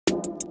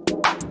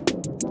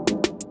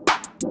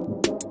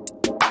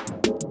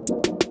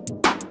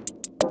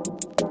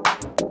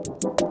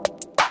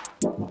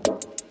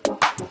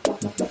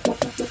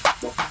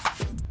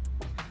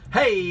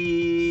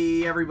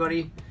Hey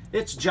everybody,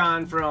 it's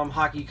John from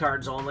Hockey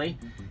Cards Only,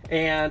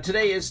 and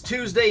today is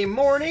Tuesday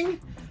morning.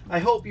 I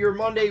hope your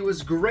Monday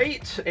was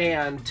great,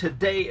 and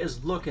today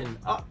is looking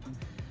up.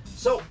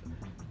 So,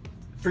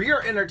 for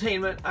your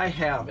entertainment, I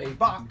have a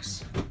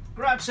box,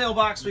 garage sale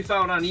box we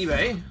found on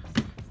eBay.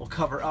 We'll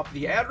cover up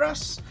the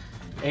address,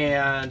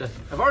 and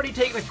I've already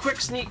taken a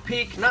quick sneak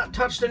peek, not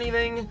touched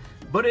anything,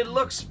 but it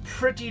looks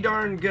pretty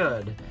darn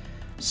good.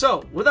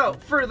 So,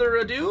 without further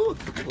ado,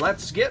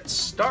 let's get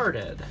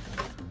started.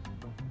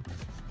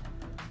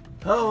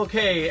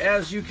 Okay,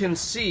 as you can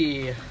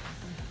see,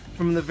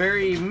 from the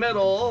very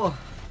middle,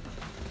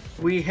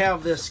 we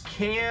have this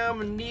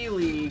Cam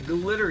Neely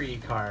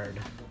Glittery card.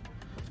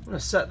 I'm going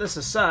to set this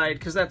aside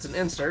because that's an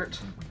insert,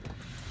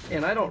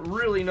 and I don't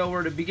really know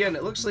where to begin.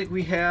 It looks like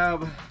we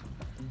have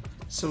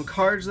some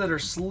cards that are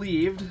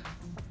sleeved,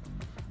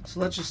 so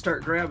let's just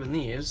start grabbing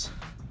these.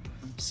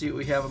 See what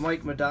we have. A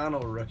Mike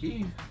Modano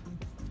rookie.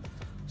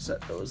 Set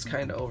those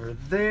kind of over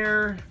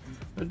there.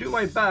 I'm going to do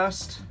my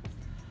best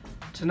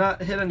to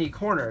not hit any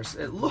corners.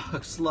 It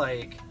looks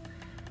like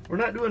we're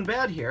not doing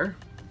bad here.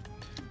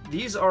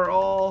 These are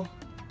all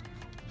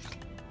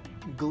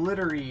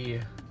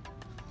glittery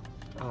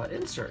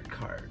insert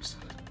cards.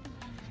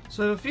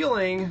 So I have a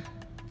feeling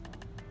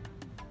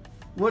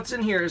what's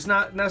in here is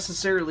not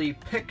necessarily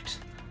picked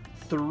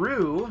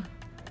through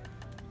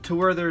to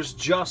where there's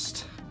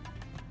just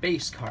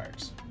base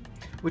cards,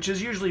 which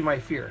is usually my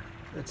fear.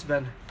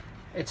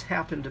 It's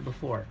happened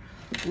before.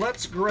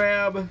 Let's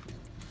grab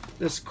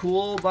this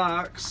cool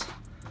box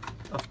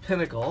of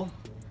Pinnical.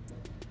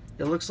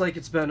 It looks like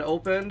it's been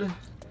opened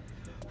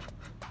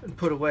and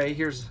put away.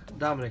 Here's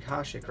Dominik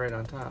Hasek right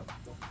on top.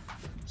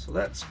 So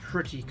that's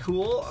pretty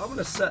cool. I'm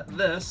gonna set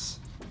this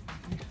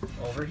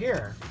over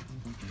here.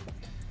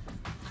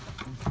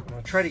 I'm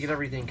gonna try to get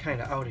everything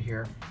kind of out of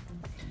here.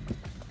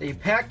 They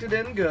packed it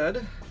in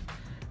good.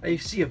 I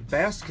see a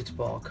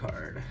basketball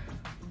card.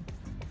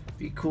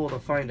 Be cool to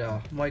find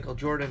a Michael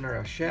Jordan or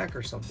a Shaq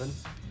or something.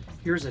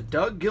 Here's a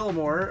Doug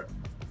Gilmour,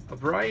 a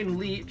Brian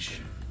Leach,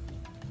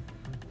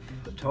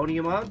 a Tony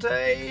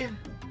Amonte,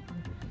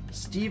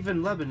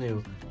 Stephen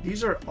Lemieux.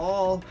 These are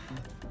all,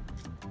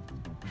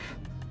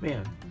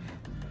 man,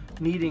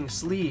 needing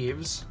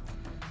sleeves.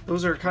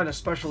 Those are kind of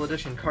special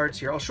edition cards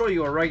here. I'll show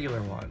you a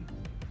regular one.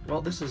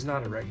 Well, this is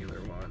not a regular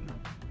one.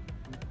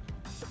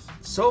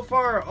 So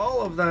far,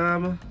 all of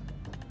them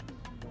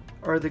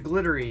are the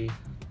glittery.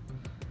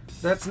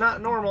 That's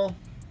not normal.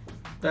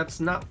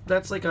 That's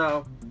like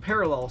a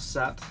parallel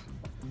set.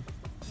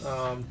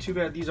 Too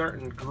bad these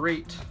aren't in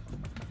great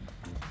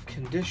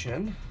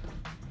condition.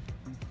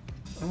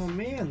 Oh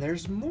man,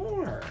 there's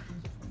more.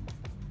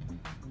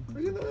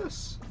 Look at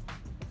this.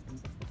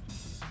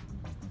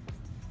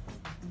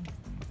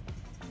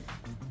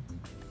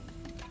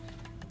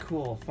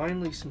 Cool,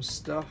 finally some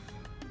stuff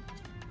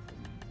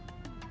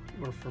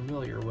we're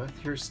familiar with.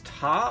 Here's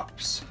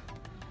Topps,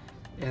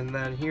 and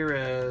then here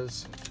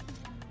is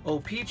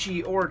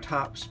O-Pee-Chee or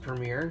Topps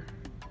Premier.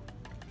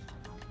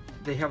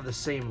 They have the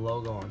same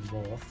logo on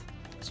both.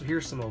 So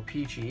here's some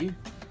O-Pee-Chee.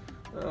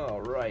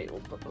 Alright,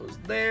 we'll put those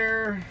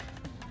there.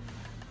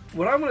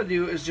 What I'm going to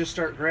do is just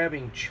start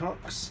grabbing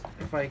chunks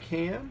if I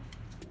can.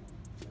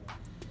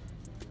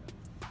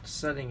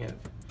 Setting it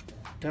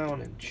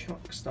down in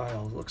chunk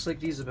style. Looks like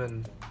these have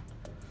been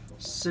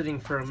sitting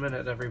for a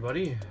minute,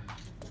 everybody.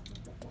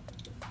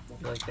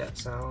 You like that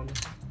sound?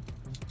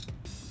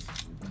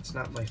 That's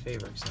not my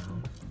favorite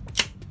sound.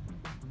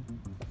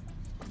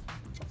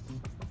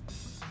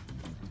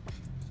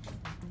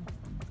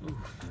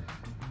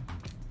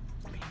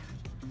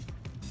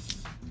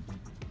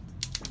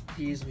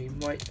 These we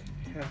might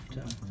have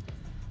to.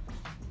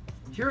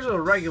 Here's what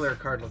a regular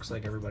card looks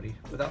like, everybody,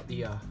 without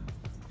the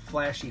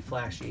flashy.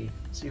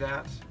 See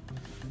that?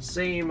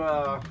 Same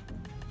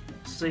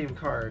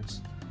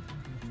cards.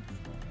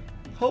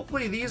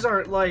 Hopefully these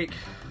aren't like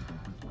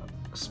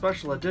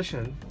special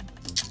edition.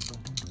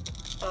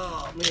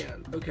 Oh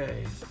man,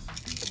 okay.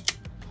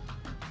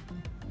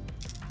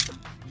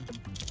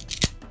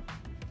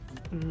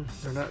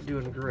 They're not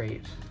doing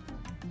great.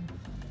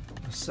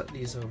 I'll set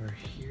these over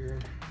here.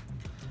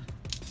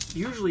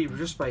 Usually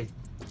just by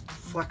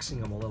flexing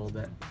them a little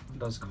bit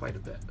does quite a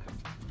bit.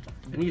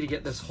 I need to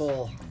get this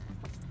whole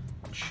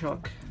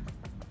chunk.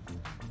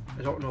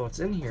 I don't know what's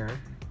in here.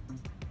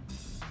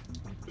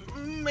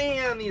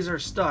 Man, these are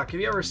stuck.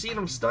 Have you ever seen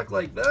them stuck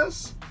like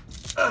this?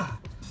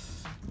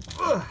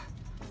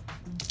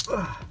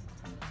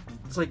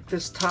 It's like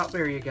this top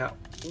area got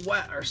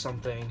wet or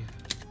something.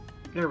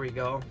 There we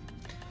go.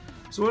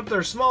 So if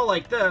they're small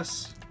like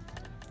this,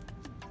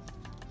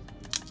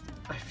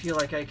 I feel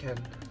like I can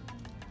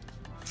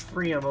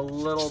free them a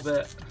little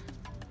bit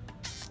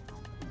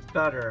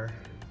better.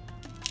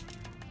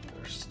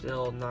 They're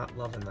still not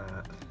loving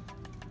that.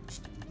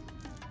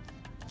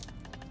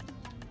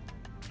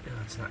 Yeah,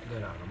 it's not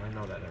good on them. I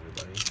know that,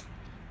 everybody.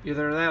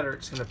 Either that or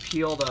it's going to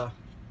peel the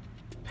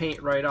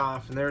paint right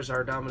off. And there's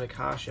our Dominik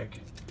Hasek.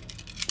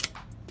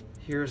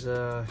 Here's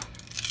a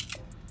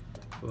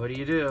What do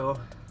you do?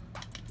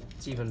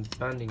 It's even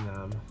bending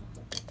them.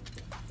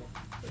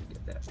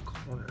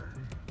 corner.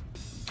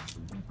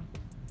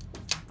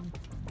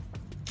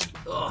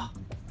 Ugh.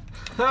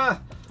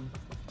 Ha!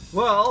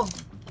 Well,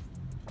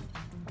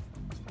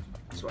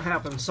 that's what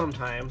happens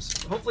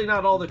sometimes. Hopefully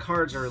not all the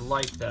cards are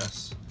like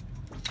this.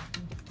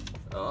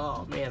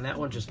 Oh man, that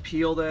one just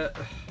peeled it.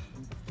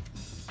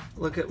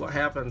 Look at what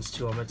happens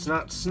to them. It's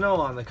not snow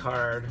on the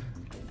card.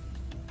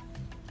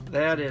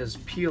 That is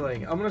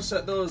peeling. I'm gonna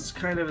set those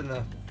kind of in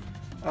the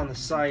on the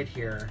side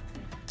here.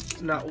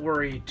 Not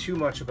worry too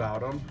much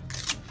about them.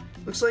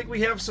 Looks like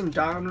we have some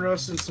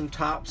Donruss and some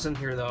Topps in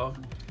here though.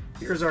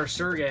 Here's our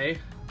Sergey.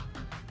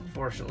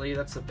 Unfortunately,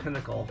 that's the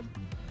Pinnical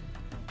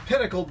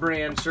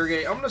brand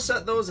Sergey. I'm gonna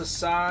set those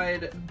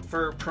aside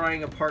for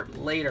prying apart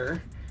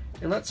later.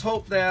 And let's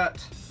hope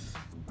that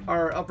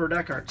our upper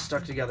deck aren't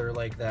stuck together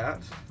like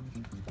that.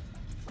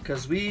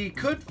 Because we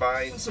could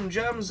find some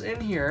gems in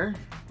here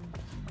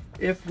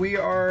if we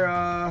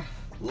are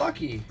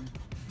lucky.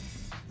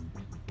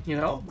 You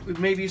know,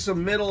 maybe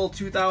some middle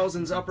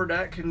 2000s upper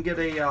deck and get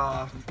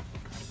a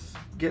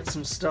get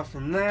some stuff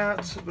from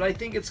that. But I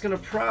think it's gonna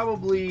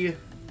probably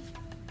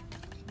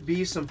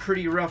be some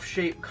pretty rough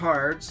shaped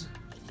cards.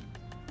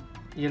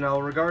 You know,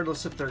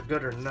 regardless if they're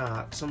good or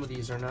not. Some of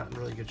these are not in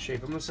really good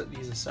shape. I'm gonna set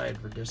these aside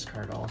for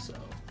discard also.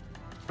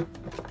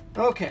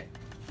 Okay,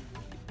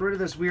 rid of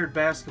this weird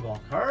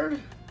basketball card.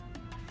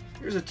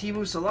 Here's a Teemu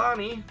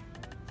Selanne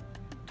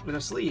with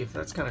a sleeve.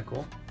 That's kind of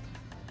cool.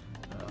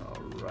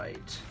 All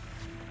right,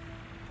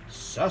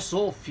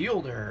 Cecil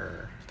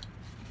Fielder.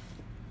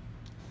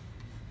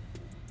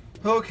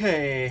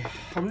 Okay,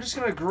 I'm just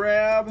gonna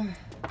grab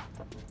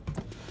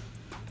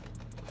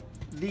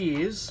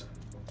these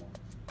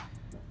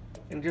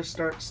and just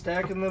start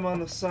stacking them on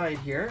the side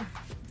here.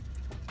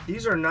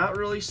 These are not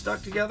really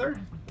stuck together,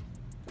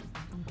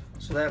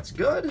 so that's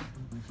good.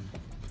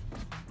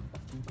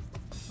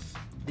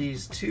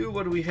 These two,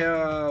 what do we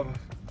have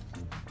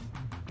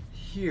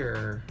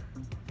here?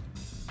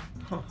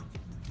 Huh.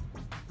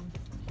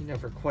 He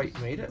never quite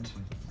made it.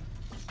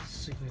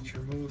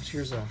 Signature moves.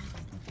 Here's a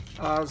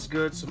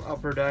Osgood, some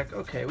upper deck.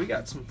 Okay, we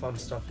got some fun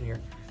stuff in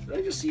here. Did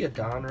I just see a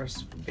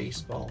Donruss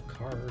baseball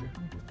card?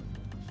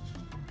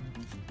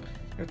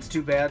 That's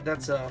too bad.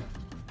 That's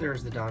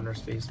there's the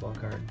Donruss baseball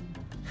card.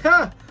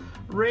 Ha!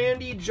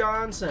 Randy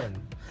Johnson.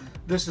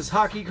 This is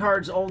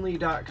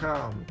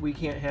hockeycardsonly.com. We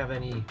can't have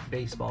any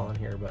baseball in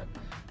here, but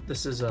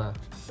this is a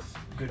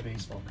good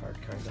baseball card,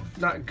 kind of.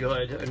 Not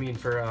good. I mean,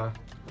 for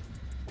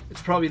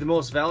it's probably the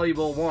most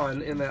valuable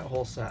one in that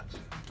whole set.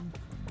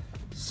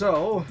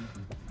 So,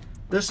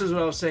 this is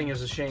what I was saying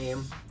is a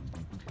shame.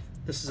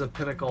 This is a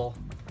Pinnical.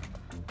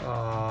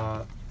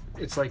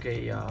 It's like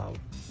a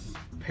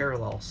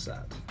parallel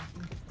set.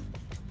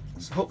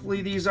 So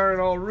hopefully these aren't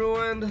all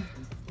ruined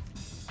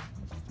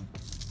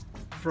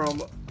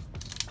from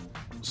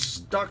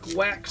stuck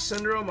wax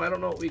syndrome. I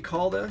don't know what we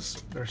call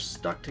this. They're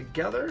stuck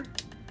together.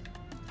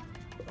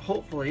 But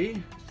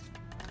hopefully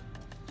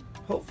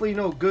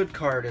no good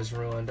card is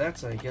ruined.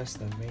 That's, I guess,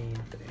 the main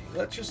thing.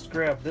 Let's just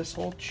grab this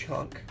whole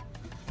chunk.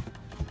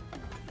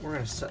 We're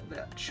gonna set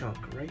that chunk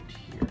right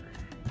here.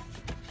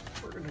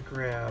 We're gonna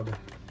grab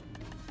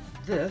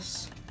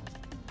this.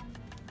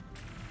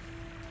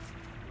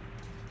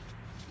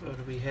 What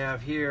do we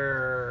have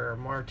here?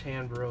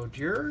 Martin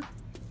Brodeur.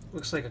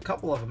 Looks like a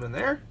couple of them in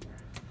there.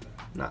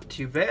 Not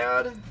too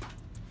bad.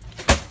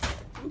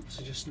 Oops,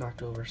 I just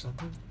knocked over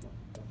something.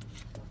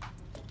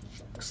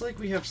 Looks like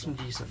we have some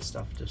decent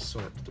stuff to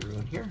sort through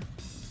in here.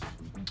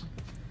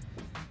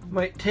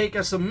 Might take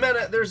us a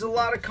minute. There's a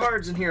lot of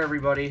cards in here,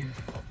 everybody.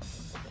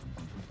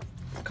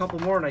 A couple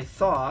more than I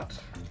thought.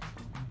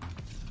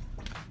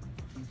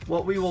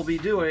 What we will be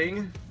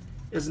doing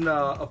is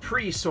a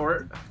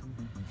pre-sort,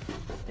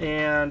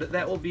 and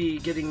that will be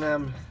getting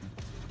them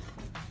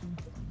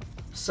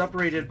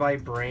separated by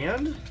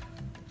brand,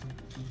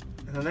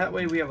 and then that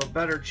way we have a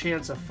better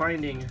chance of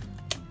finding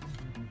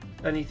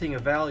anything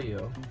of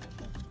value.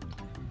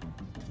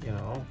 You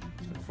know,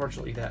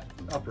 unfortunately that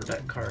upper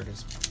deck card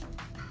is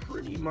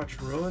pretty much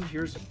ruined.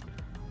 Here's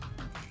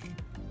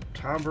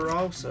Tom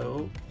Bure,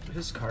 so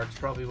his card's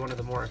probably one of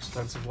the more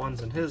expensive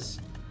ones in his.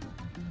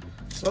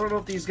 So I don't know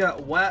if these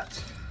got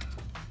wet.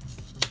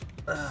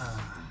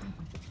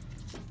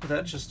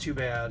 That's just too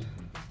bad.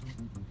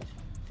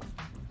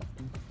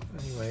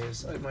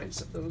 Anyways, I might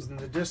set those in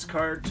the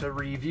discard to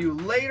review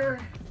later.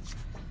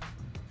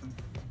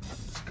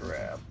 Let's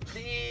grab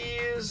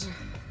these.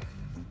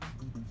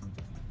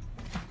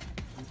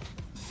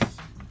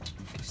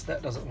 Guess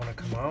that doesn't want to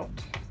come out.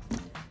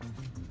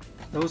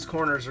 Those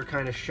corners are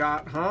kind of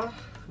shot, huh?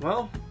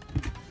 Well,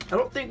 I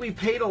don't think we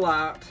paid a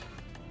lot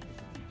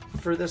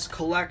for this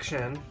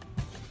collection.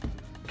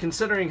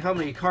 Considering how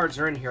many cards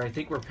are in here, I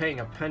think we're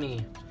paying a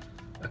penny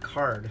a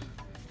card,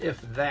 if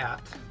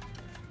that.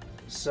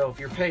 So if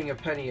you're paying a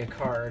penny a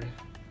card,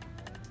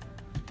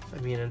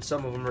 I mean, and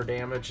some of them are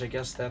damaged, I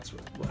guess that's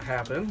what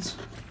happens.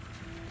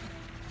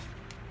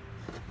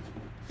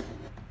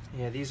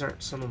 Yeah, these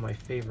aren't some of my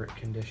favorite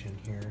condition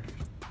here.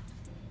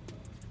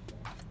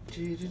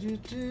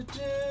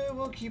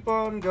 We'll keep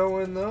on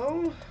going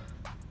though.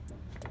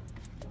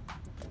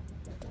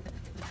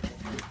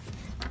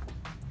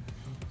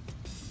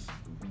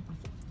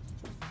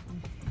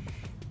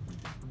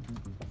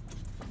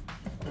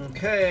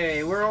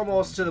 Okay, we're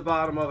almost to the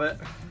bottom of it.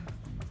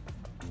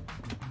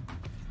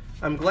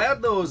 I'm glad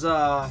those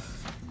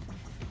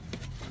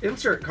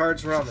insert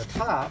cards were on the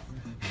top,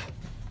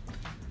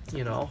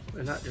 you know,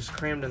 and not just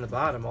crammed in the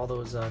bottom. All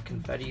those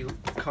confetti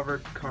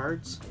covered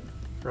cards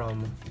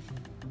from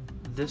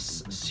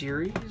this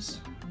series.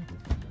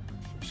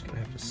 I'm just gonna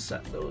have to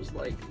set those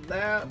like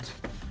that.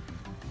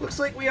 Looks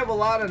like we have a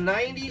lot of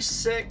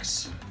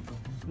 96,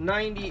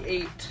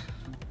 98,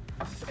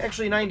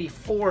 actually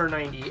 94,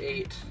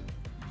 98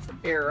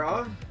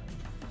 era.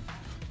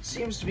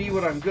 Seems to be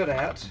what I'm good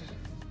at,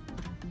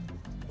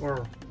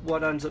 or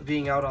what ends up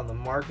being out on the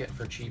market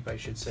for cheap, I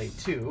should say,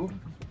 too,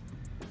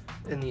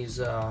 in these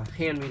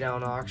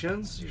hand-me-down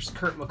auctions. Here's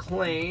Kurt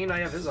McLean. I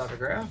have his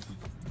autograph.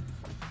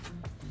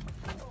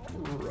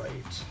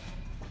 Right.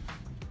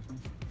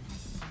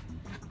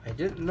 I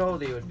didn't know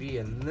they would be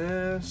in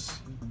this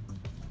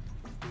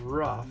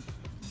rough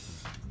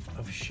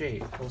of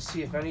shape. We'll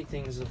see if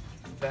anything's of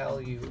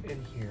value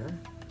in here.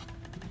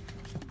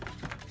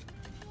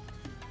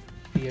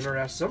 Be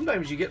interesting.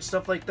 Sometimes you get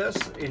stuff like this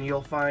and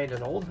you'll find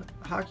an old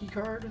hockey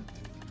card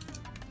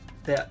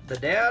that the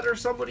dad or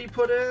somebody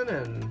put in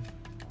and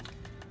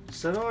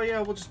said, oh yeah,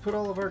 we'll just put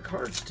all of our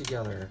cards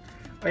together.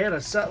 I had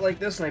a set like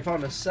this and I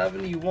found a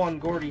 71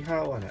 Gordie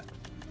Howe in it.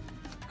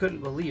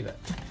 Couldn't believe it.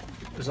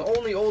 It was the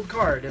only old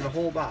card in the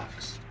whole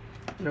box.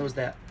 And it was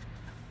that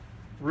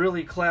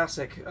really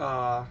classic.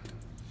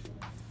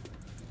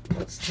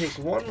 Let's take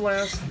one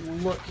last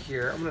look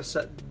here. I'm going to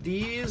set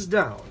these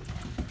down.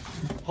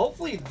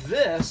 Hopefully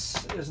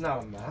this is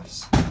not a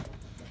mess.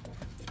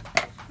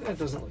 That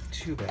doesn't look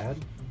too bad.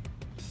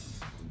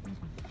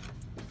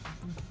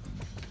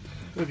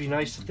 It would be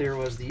nice if there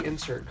was the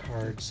insert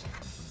cards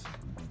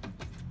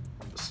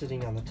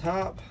sitting on the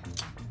top.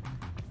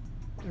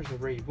 There's a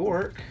Ray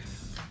Bork.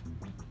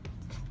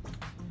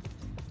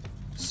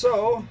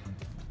 So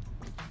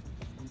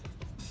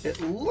it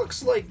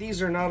looks like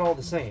these are not all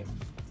the same.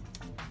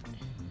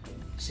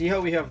 See how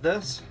we have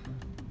this?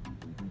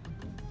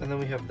 And then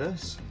we have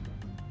this?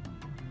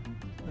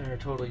 They're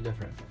totally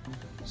different.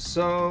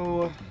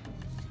 So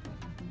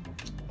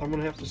I'm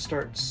gonna have to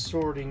start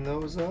sorting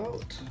those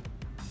out.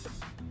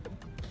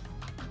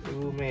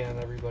 Oh man,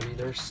 everybody,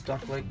 they're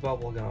stuck like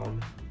bubble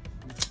gum.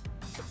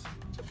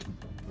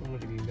 I'm gonna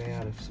be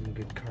mad if some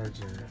good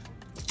cards are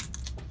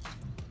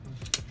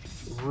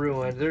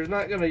ruined. There's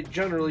not gonna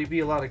generally be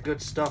a lot of good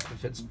stuff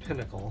if it's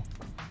Pinnical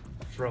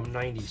from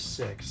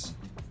 '96.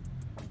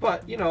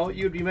 But, you know,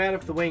 you'd be mad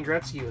if the Wayne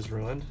Gretzky was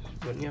ruined,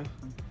 wouldn't you?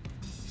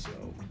 So,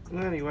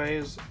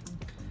 anyways,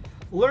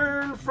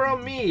 learn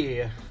from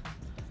me.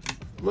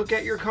 Look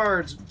at your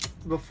cards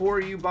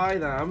before you buy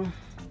them.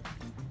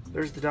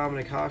 There's the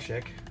Dominic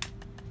Hasek.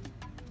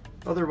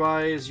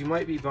 Otherwise, you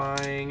might be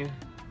buying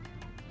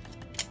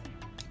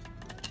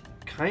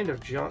kind of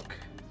junk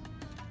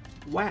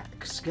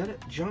wax. Get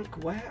it?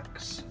 Junk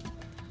wax.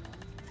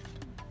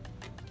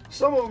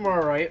 Some of them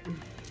are alright.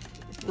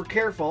 If we're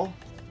careful,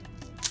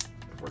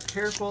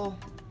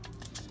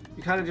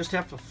 you kind of just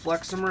have to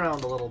flex them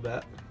around a little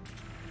bit.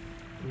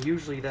 And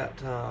usually that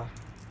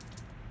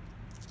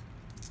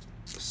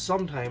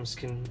sometimes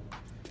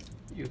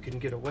you can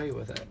get away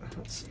with it.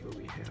 Let's see what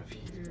we have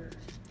here.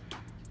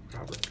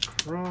 Robert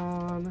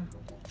Cron.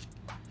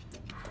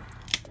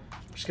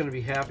 I'm just going to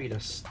be happy to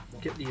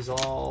get these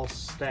all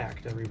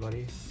stacked,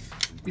 everybody.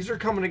 These are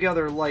coming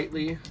together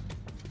lightly,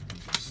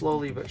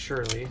 slowly but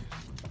surely.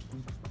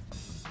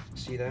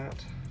 See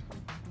that?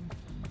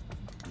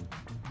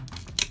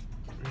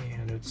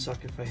 Man, it would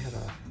suck if I had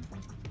a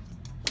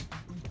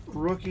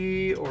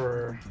rookie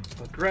or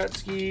a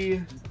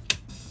Gretzky.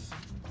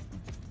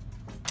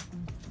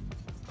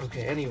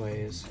 Okay,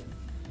 anyways.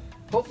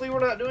 Hopefully we're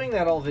not doing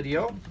that all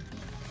video.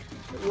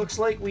 It looks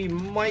like we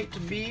might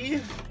be.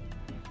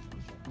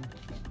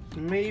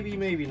 Maybe,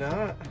 maybe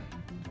not.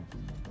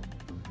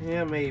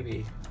 Yeah,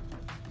 maybe.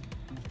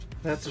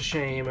 That's a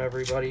shame,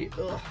 everybody.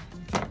 Ugh.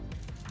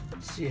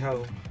 Let's see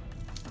how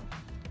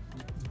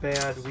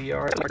bad we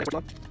are.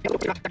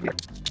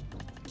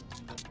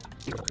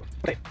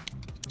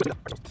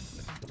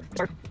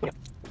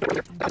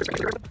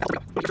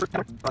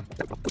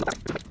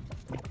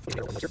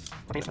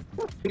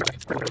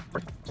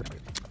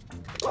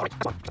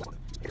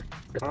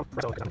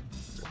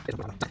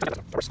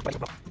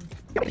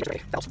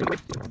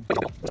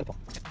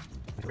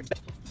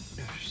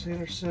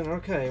 Sanderson.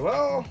 Okay,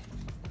 well,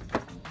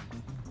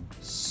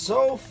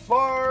 so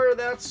far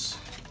that's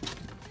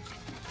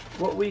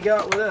what we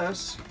got with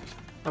this.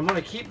 I'm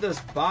going to keep this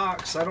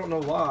box. I don't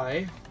know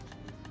why.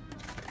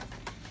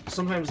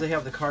 Sometimes they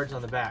have the cards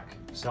on the back.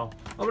 So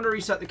I'm going to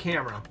reset the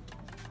camera.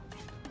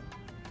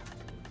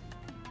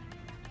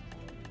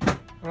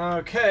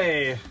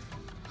 Okay.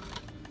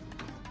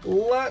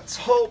 Let's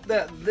hope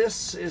that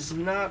this is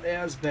not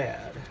as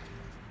bad.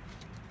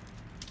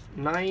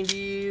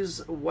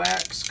 90s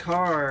wax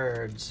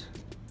cards.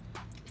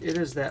 It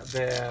is that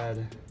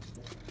bad.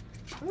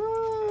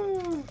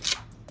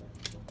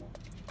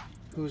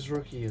 Whose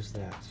rookie is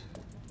that?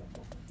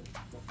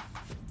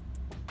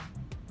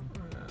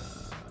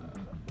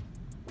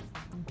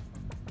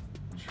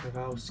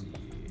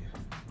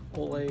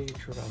 Ole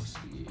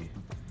Trevowski.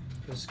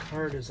 This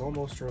card is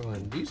almost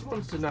ruined. These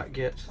ones did not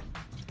get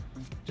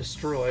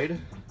destroyed.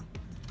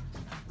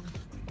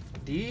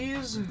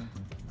 These,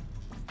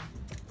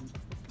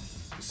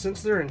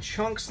 since they're in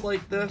chunks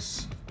like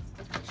this,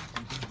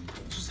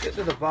 let's just get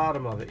to the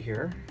bottom of it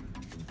here.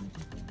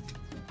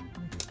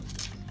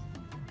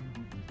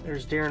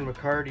 There's Darren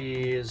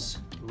McCarty's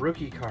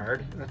rookie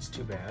card. That's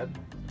too bad.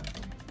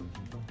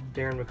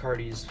 Darren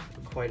McCarty's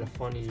quite a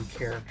funny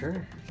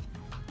character.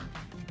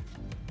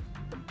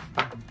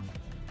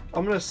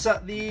 I'm gonna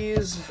set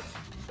these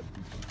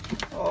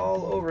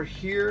all over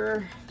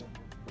here.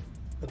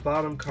 The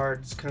bottom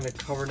card's kind of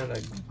covered in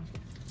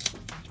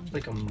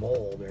like a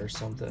mold or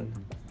something.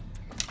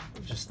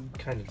 Just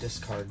kind of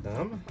discard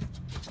them.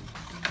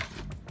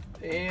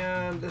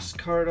 And this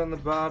card on the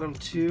bottom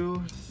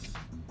too.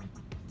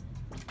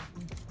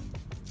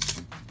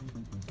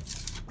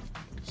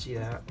 See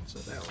that? So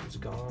that one's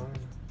gone.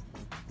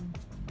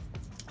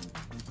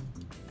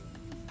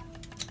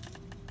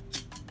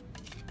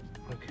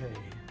 Okay.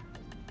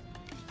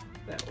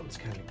 That one's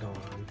kind of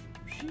gone.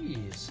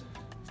 Jeez.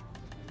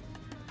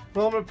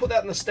 Well, I'm going to put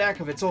that in the stack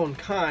of its own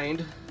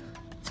kind.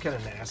 It's kind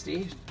of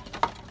nasty.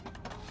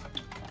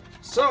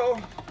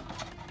 So,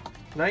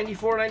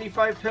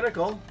 94.95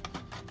 Pinnical.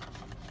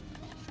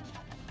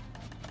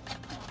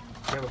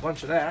 We have a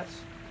bunch of that.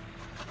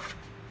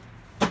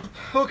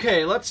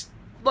 Okay, let's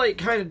like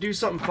kind of do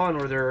something fun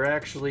where they're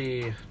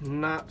actually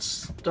not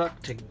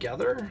stuck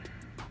together.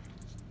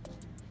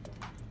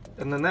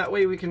 And then that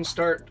way we can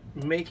start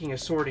making a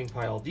sorting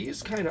pile.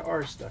 These kind of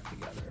are stuck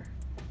together.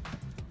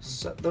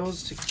 Set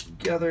those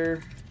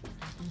together.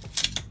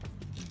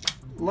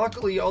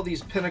 Luckily, all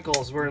these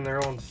Pinnacles were in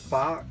their own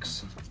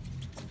box.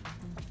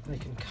 They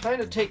can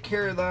kind of take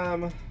care of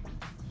them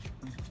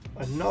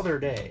another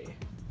day.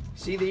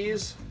 See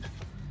these?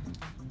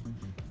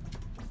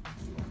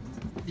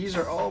 These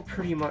are all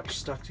pretty much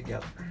stuck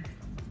together.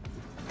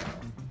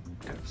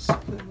 Got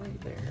something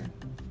right there.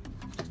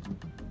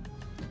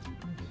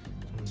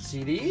 And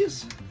see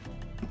these?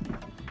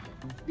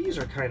 These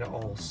are kind of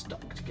all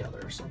stuck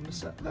together, so I'm going to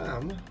set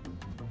them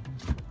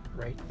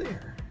right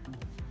there.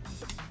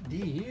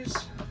 These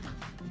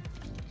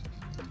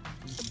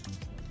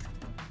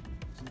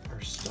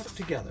are stuck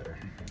together.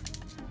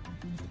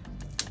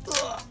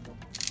 Ugh.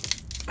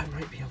 I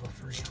might be able to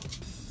free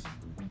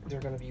them. They're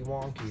going to be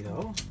wonky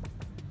though.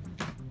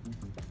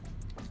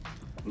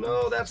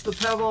 No, that's the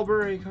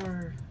Bure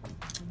card.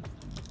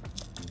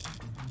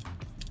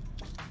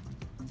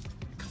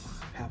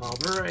 Come on,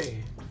 Bure.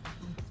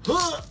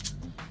 Huh!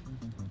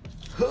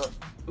 Huh!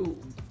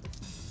 Ooh.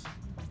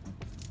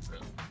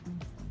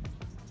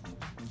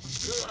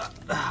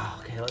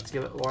 Okay, let's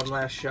give it one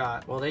last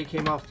shot. Well, they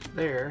came off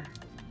there.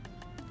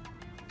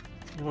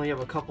 We only have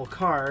a couple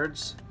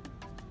cards.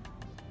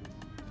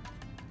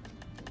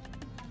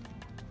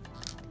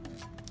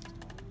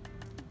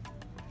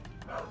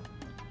 Oh,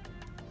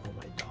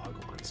 my dog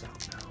wants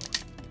out now.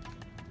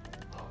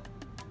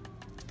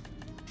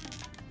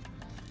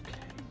 Okay.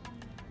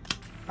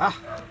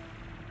 Ah!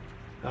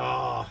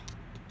 Oh,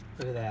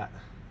 look at that.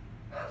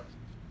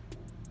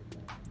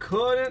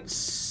 Couldn't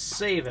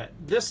save it.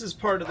 This is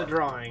part of the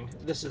drawing.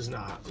 This is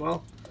not.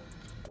 Well,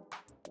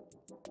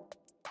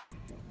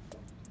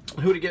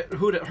 who'd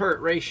it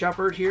hurt? Ray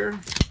Shepard here.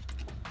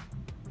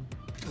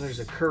 There's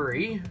a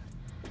Curry.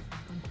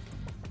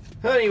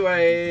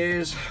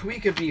 Anyways, we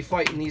could be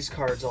fighting these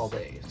cards all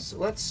day. So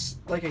let's,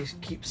 like I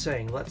keep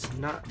saying, let's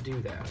not do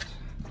that.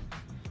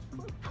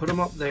 Put them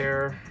up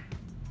there.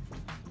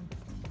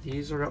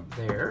 These are up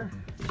there.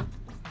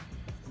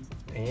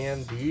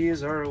 And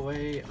these are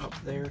way up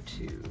there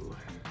too.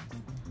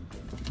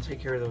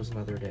 Take care of those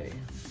another day.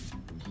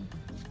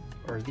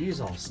 Are these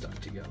all stuck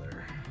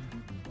together?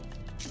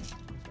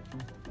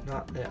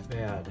 Not that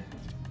bad,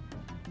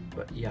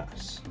 but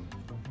yes.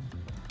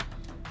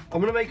 I'm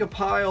gonna make a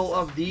pile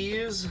of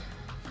these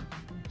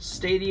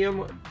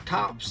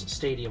Topps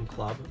Stadium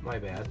Club, my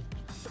bad.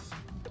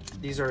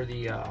 These are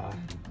the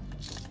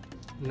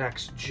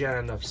next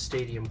gen of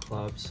Stadium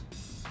Clubs.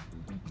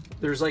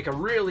 There's like a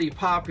really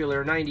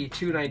popular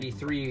 92,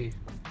 93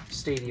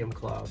 Stadium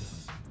Club.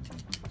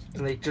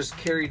 And they just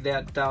carried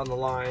that down the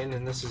line,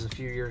 and this is a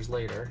few years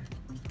later.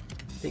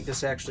 I think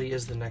this actually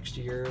is the next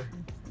year.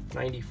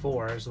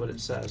 94 is what it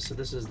says. So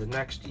this is the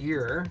next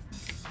year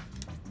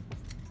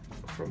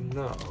from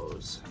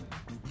those.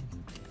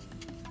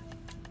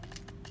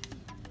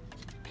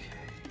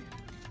 Okay.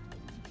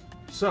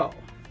 So,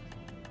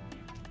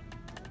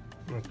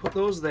 I'm going to put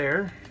those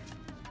there.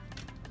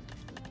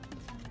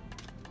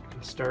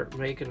 Start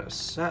making a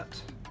set.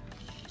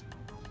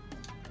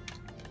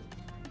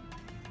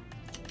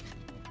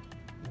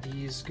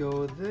 These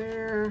go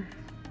there.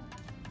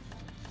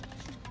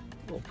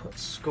 We'll put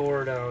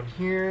score down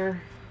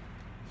here.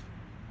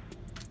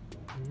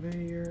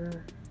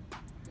 Mayor.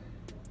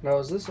 Now,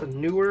 is this a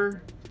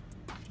newer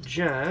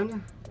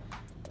gen?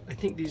 I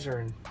think these are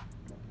in.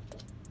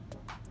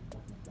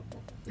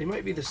 They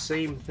might be the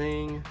same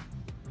thing.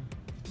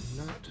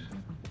 I'm not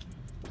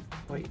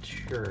quite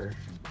sure.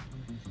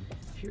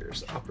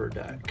 Here's Upper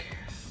Deck.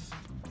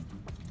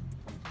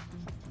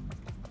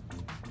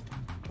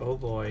 Oh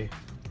boy.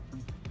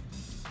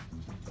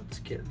 Let's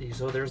get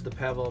these. Oh, there's the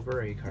Pavel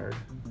Bure card.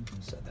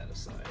 Set that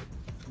aside.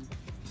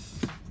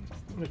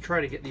 I'm going to try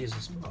to get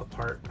these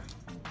apart.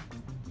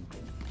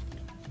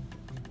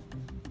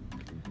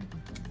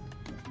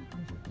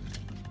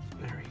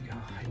 There we go.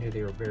 I knew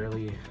they were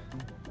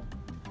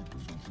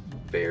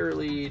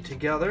barely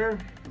together.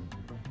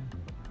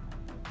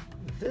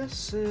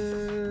 This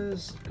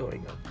is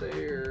going up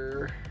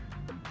there.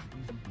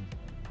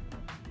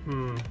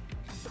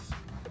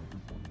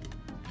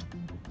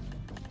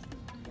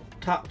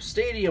 Topps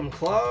Stadium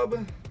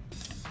Club.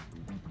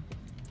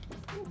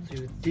 We'll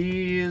do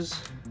these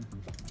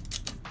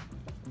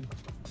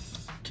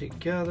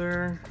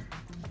together.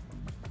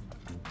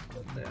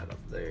 Put that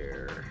up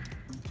there.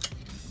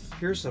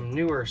 Here's some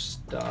newer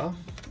stuff.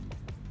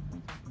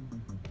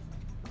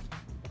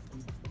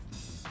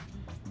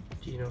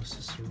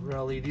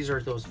 Cicerelli. These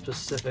are those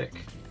Pacific,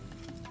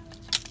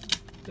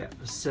 that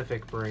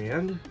Pacific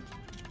brand.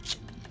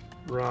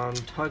 Ron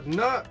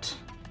Tugnut,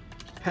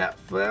 Pat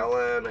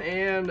Fallon,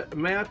 and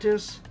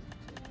Mattis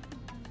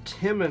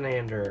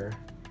Timonander.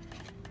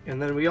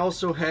 And then we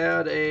also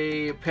had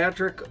a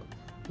Patrick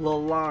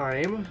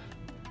Lalime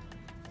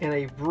and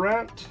a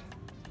Brett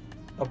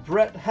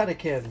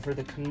Hedican for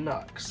the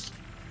Canucks.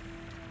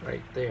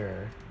 Right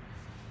there.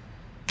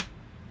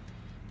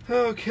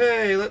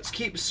 Okay, let's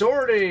keep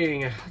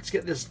sorting. Let's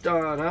get this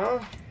done, huh?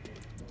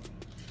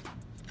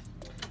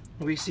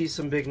 We see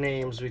some big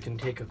names, we can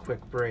take a quick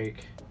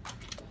break.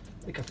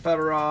 Like a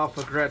Fedorov,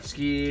 a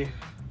Gretzky,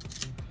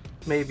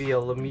 maybe a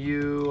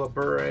Lemieux, a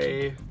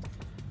Bure.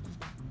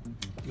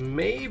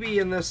 Maybe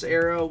in this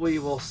era we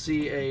will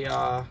see a,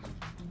 oh,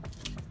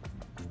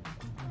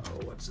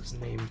 what's his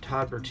name?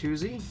 Todd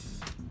Bertuzzi.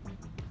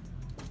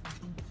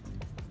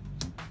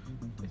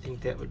 I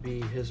think that would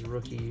be his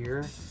rookie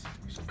year.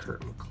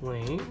 Kurt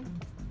McLean,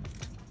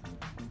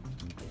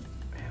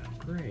 Adam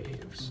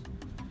Graves.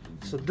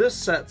 So this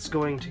set's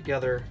going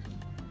together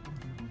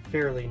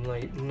fairly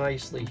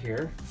nicely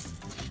here.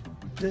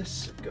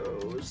 This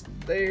goes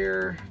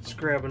there. Let's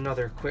grab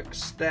another quick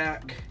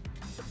stack.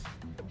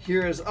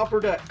 Here is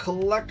Upper Deck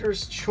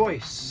Collector's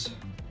Choice.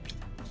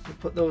 We'll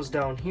put those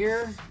down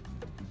here.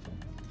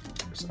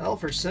 There's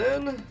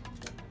Alferson,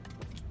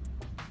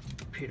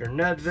 Peter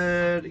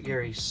Nedved,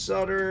 Gary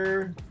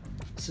Sutter,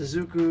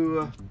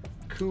 Suzuki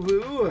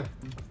Kubu,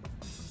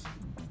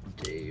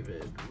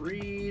 David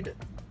Reed,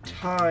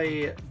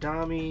 Ty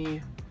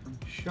Domi,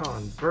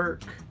 Sean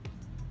Burke,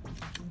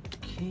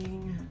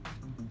 King,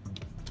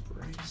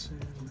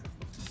 Bryson,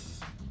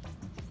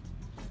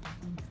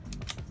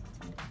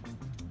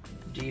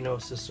 Dino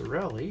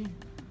Cicerelli.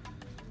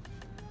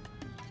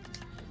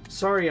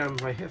 Sorry,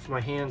 if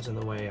my hand's in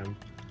the way. I'm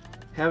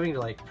having to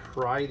like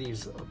pry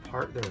these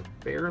apart. They're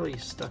barely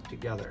stuck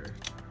together,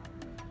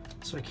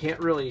 so I can't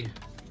really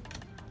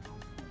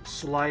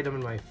slide them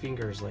in my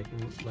fingers like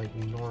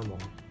normal.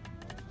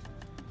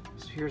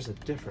 So here's a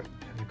different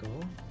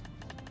Pinnical.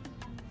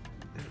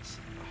 That's,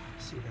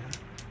 see that?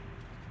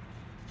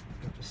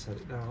 I have to set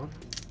it down.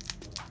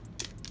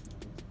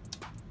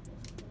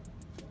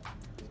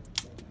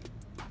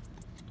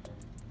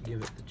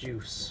 Give it the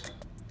juice.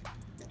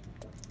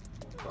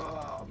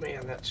 Oh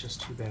man, that's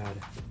just too bad.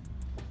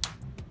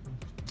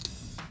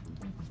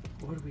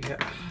 What do we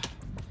have?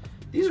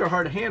 These are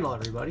hard to handle,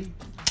 everybody.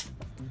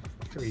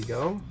 Here we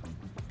go.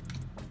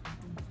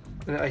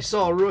 And I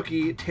saw a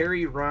rookie,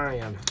 Terry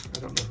Ryan. I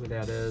don't know who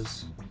that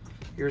is.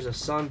 Here's a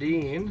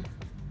Sundin.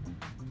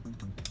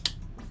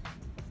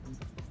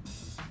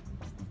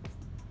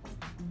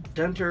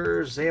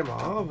 Denter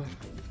Zamov.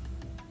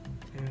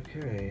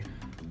 Okay.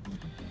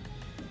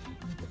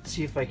 Let's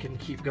see if I can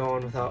keep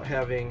going without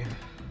having...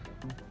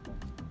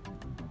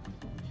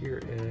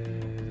 Here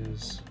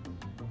is...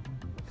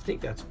 I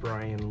think that's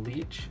Brian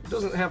Leach. It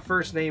doesn't have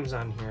first names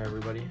on here,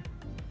 everybody.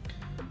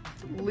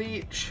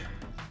 Leach.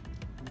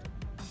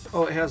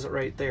 Oh, it has it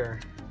right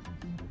there.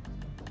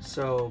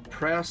 So,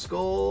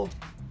 Praskol.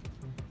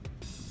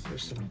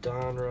 There's some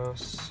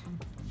Donruss.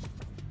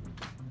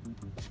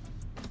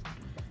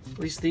 At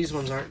least these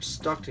ones aren't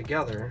stuck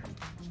together.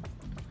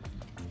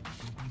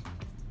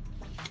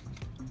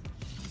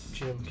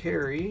 Jim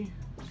Carey.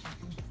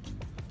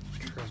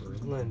 Trevor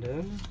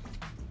Linden.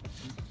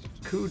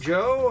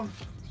 Cujo.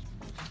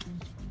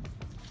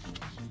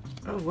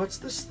 Oh, what's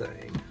this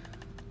thing?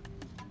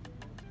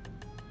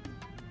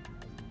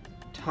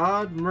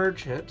 Todd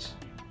Merchant.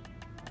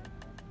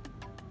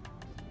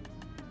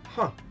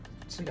 Huh.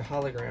 It's like a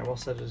hologram. I'll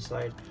set it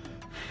aside.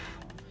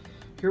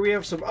 Here we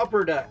have some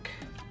Upper Deck.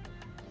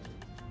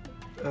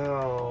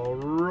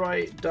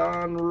 Alright,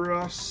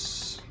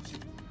 Donruss.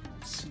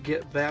 Let's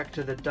get back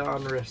to the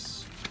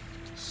Donruss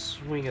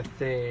swing of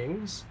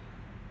things.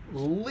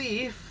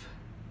 Leaf.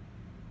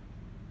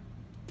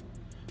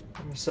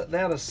 I'm going to set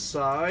that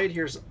aside.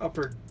 Here's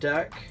Upper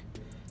Deck.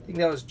 I think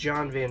that was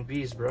John Van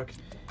Beesbrook.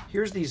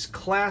 Here's these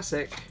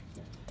classic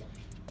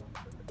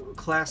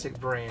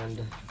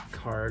brand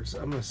cards.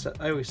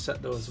 I always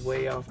set those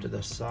way off to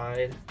the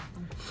side.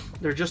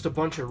 They're just a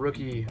bunch of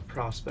rookie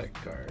prospect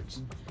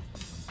cards.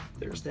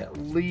 There's that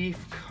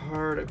Leaf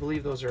card. I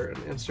believe those are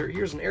an insert.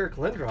 Here's an Eric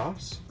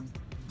Lindros.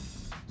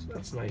 So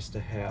that's nice to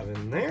have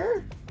in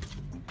there.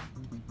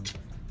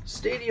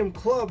 Stadium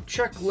Club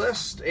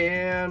checklist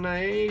and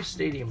a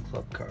Stadium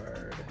Club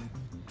card.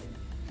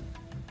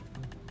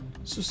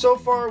 So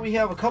far we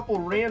have a couple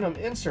random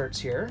inserts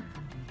here.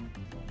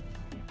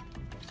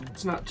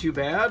 It's not too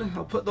bad.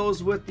 I'll put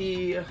those with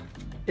the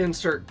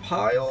insert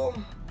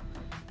pile.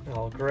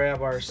 I'll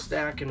grab our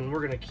stack and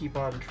we're gonna keep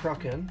on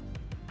trucking.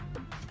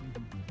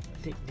 I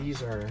think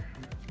these are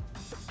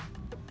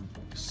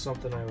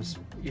something I was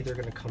either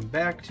gonna come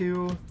back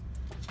to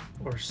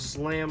or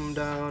slam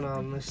down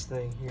on this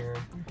thing here.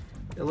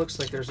 It looks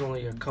like there's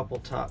only a couple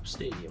Topps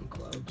Stadium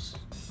Clubs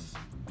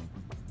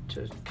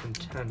to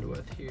contend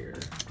with here.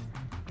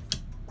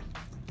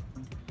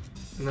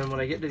 And then when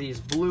I get to these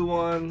blue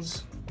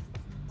ones,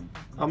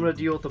 I'm going to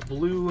deal with the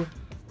blue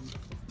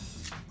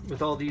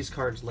with all these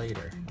cards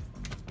later,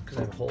 because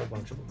I have a whole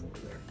bunch of them over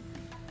there.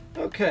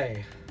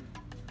 Okay,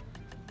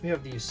 we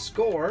have these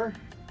Score.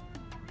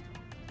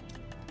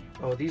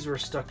 Oh, these were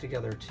stuck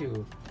together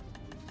too,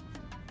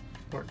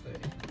 weren't they?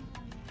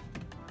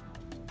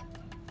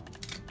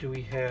 Do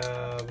we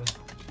have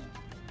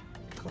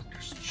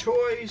Collector's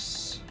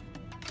Choice?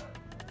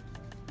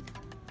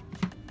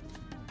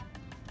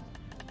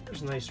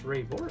 There's a nice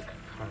Ray Bork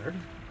card.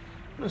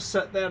 I'm going to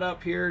set that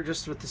up here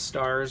just with the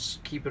stars,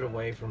 keep it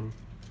away from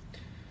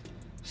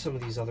some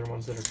of these other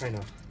ones that are kind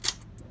of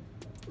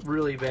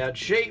really bad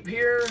shape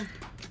here.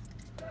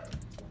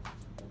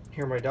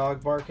 Hear my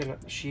dog barking.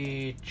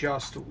 She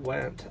just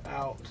went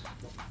out.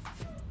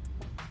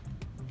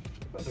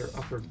 Another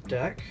Upper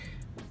Deck.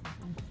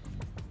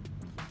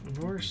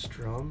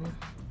 Nordstrom.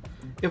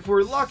 If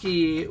we're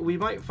lucky, we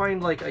might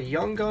find like a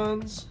Young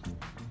Guns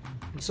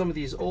and some of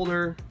these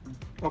older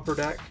Upper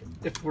Deck.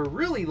 If we're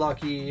really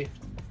lucky,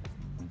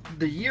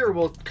 the year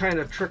will kind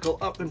of trickle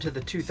up into the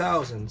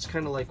 2000s,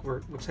 kind of like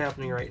what's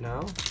happening right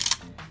now.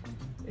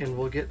 And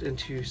we'll get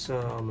into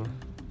some...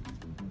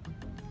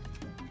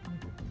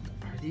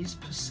 Are these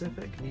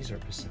Pacific? These are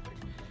Pacific.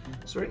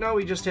 So right now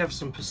we just have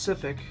some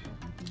Pacific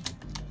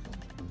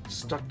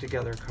stuck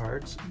together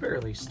cards,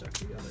 barely stuck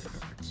together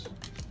cards.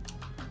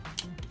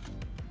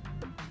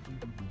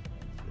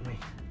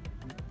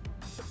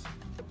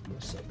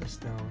 Let's set this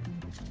down.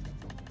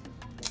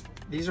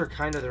 These are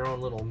kind of their own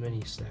little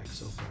mini stack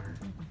so far.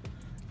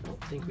 I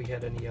don't think we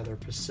had any other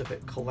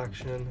Pacific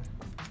collection.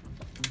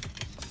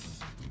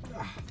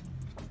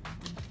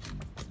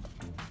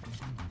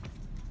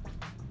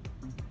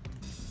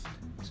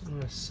 So I'm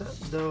going to set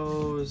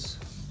those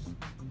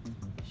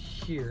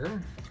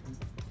here.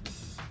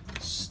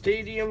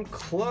 Stadium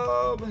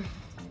Club,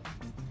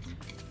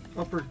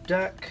 Upper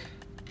Deck.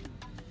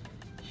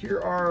 Here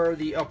are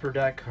the Upper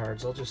Deck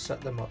cards. I'll just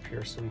set them up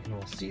here so we can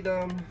all see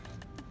them.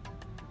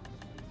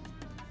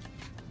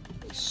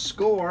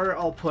 Score,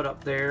 I'll put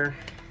up there.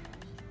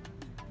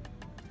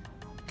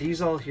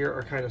 These all here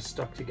are kind of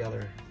stuck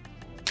together.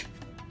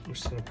 I'm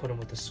just going to put them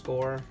with the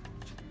Score.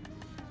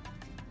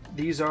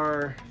 These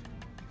are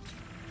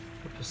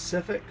the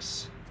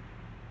Pacifics.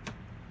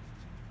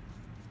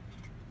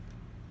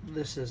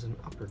 This is an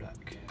Upper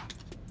Deck.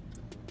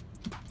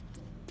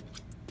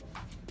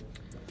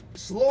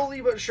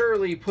 Slowly but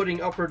surely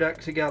putting Upper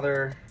Deck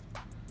together.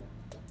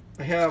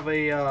 I have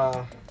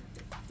a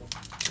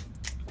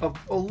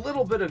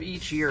little bit of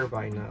each year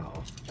by now.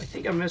 I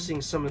think I'm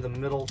missing some of the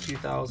middle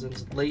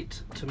 2000s,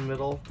 late to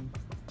middle.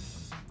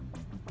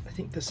 I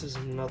think this is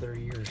another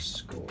year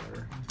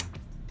Score.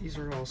 These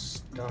are all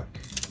stuck.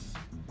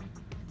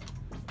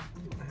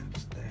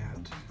 That's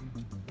that.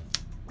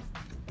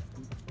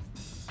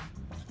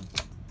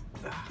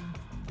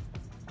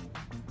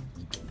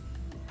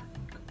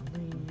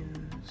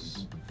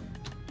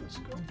 Let's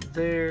go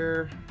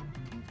there.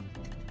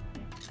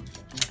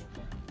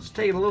 It's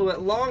taking a little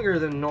bit longer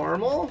than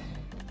normal.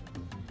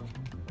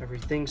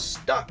 Everything's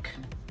stuck.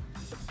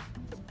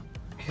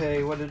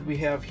 Okay, what did we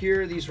have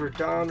here? These were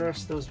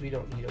Donruss. Those we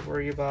don't need to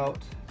worry about.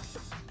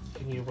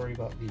 We need to worry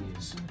about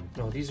these.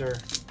 No, these are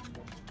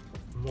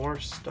more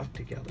stuck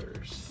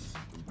togethers.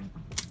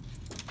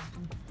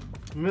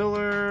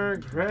 Miller,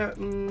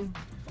 Grattan.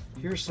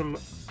 Here's some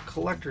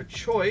Collector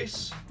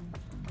Choice.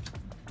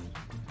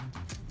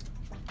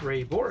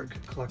 Ray Bork,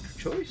 Collector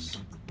Choice.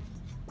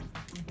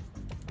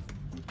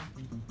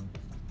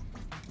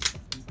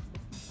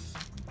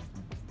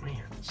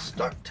 Man,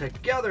 stuck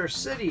together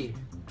city.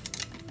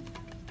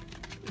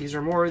 These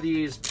are more of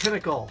these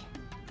Pinnical.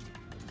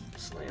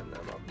 Slam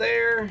them up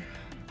there.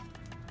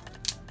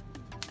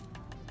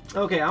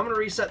 Okay, I'm gonna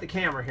reset the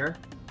camera here.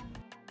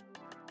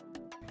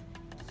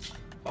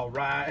 All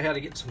right, I had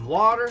to get some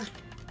water.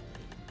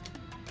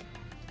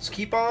 Let's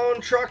keep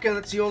on trucking.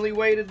 That's the only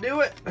way to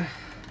do it. You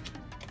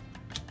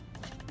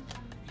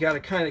gotta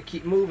kind of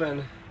keep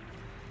moving.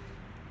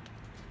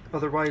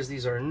 Otherwise,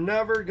 these are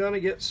never gonna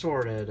get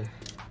sorted.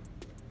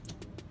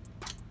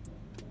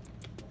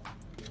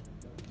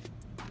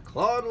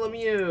 Claude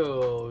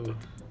Lemieux.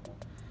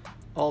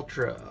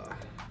 Ultra.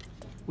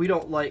 We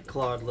don't like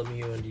Claude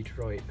Lemieux in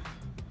Detroit.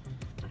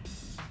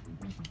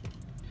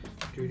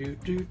 Do do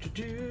do do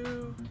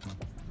do.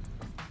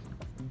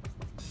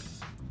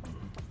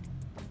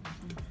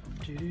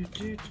 Do do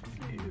do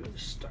do.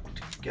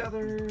 Stuck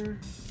together.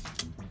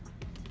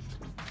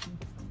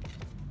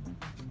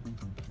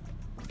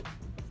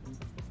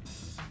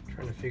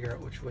 Trying to figure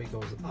out which way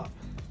goes up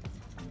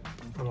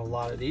on a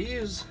lot of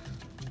these.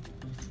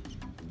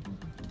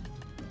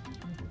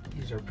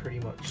 These are pretty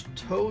much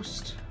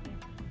toast.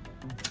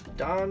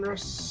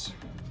 Donruss.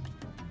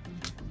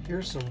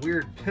 Here's some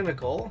weird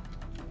Pinnical.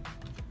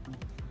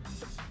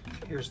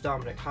 Here's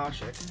Dominic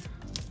Hasek.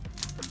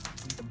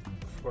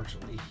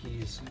 Fortunately,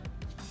 he's...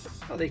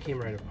 Oh, they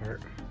came right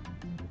apart.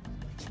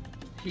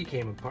 He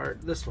came apart.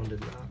 This one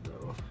did not,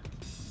 though.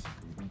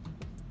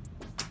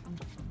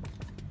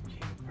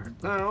 Came apart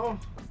now.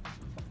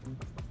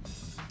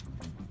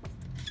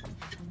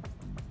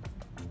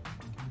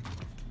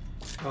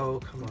 Oh,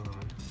 come on.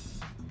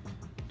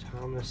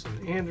 Thomas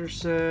and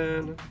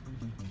Anderson.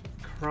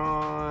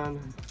 Cron.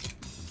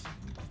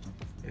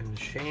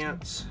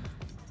 Enchants.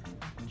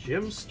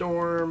 Jim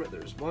Storm.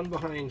 There's one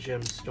behind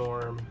Jim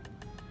Storm.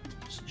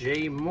 It's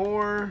Jay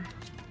Moore.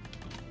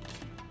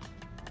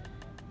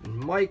 And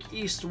Mike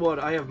Eastwood.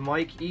 I have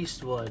Mike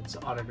Eastwood's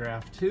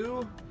autograph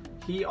too.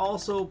 He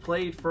also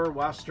played for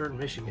Western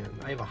Michigan.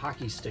 I have a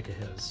hockey stick of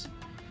his.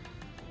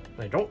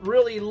 I don't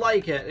really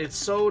like it. It's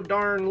so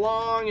darn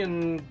long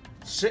and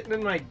sitting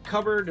in my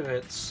cupboard, and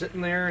it's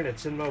sitting there and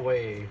it's in my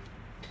way.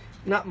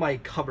 Not my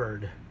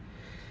cupboard.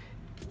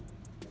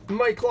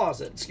 My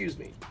closet, excuse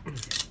me.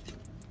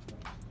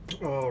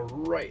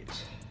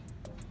 Alright.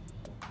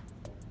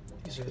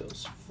 These are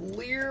those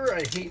Fleer.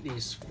 I hate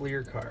these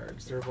Fleer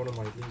cards. They're one of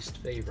my least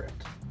favorite.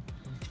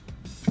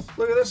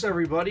 Look at this,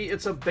 everybody.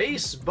 It's a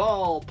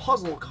baseball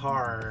puzzle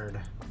card.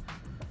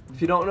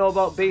 If you don't know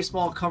about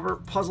baseball cover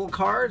puzzle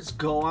cards,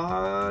 go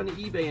on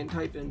eBay and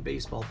type in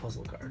baseball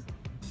puzzle card.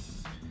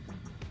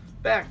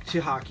 Back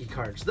to hockey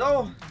cards,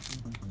 though.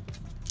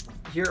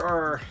 Here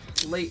are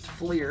late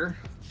Fleer.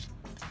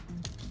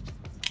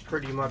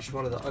 Pretty much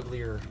one of the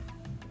uglier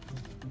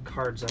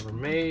cards ever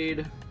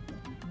made.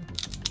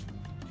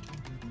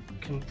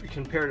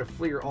 Compared to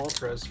Fleer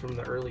Ultras from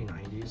the early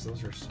 90s,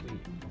 those are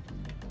sweet.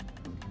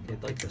 They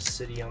had like the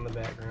city on the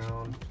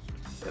background.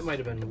 That might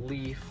have been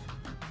Leaf.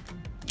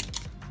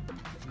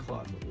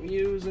 Claude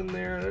Lemieux in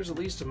there. There's at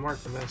least a Mark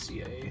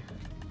Messier.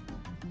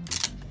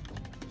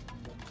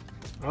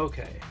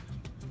 Okay.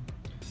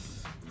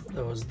 Put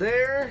those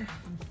there.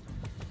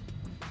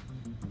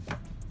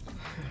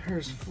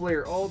 Here's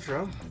Fleer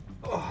Ultra.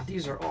 Oh,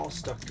 these are all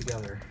stuck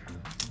together.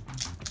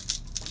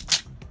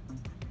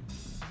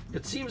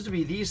 It seems to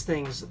be these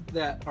things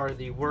that are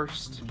the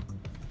worst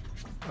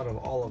out of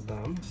all of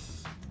them.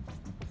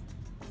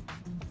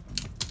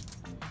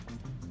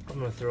 I'm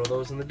going to throw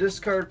those in the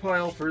discard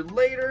pile for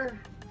later.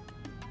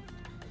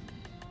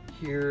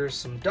 Here's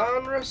some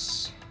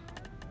Donruss.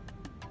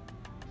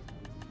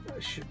 I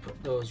should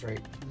put those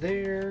right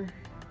there.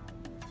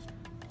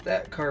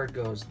 That card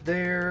goes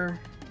there.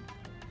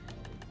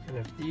 And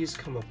if these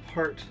come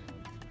apart,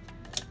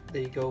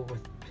 they go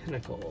with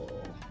Pinnical,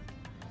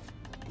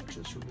 which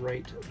is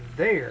right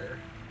there.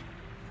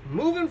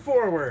 Moving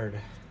forward.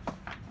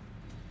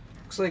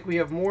 Looks like we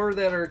have more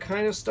that are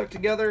kind of stuck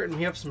together, and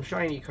we have some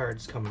shiny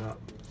cards coming up.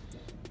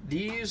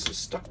 These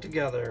stuck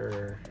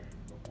together.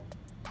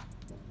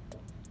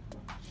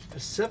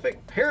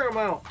 Pacific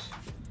Paramount.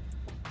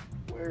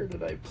 Where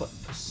did I put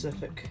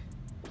Pacific?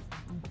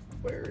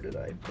 Where did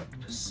I put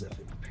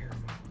Pacific Paramount?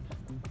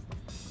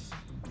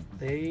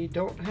 They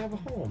don't have a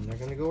home. They're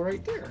going to go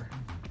right there.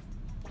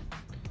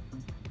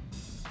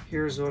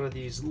 Here's one of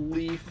these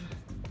Leaf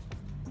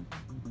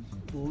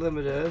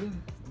Limited.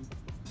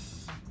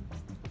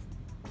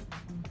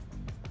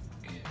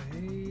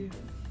 Okay.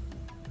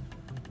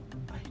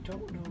 I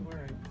don't know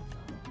where I put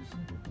those.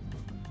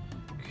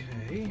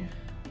 Okay.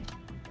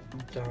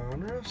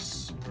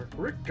 Donruss, Mark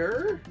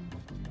Richter.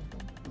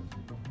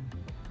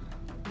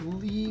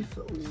 Leaf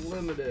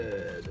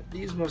Limited.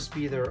 These must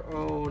be their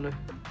own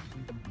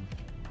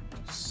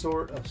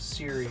sort of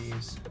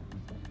series.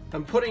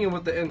 I'm putting them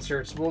with the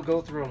inserts. We'll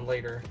go through them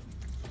later.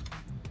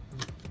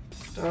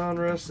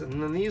 Donruss,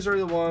 and then these are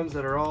the ones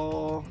that are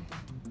all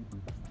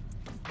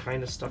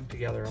kind of stuck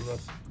together. I'm going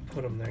to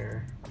put them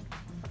there.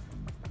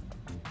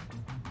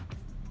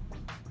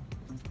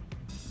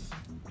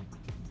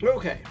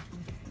 Okay.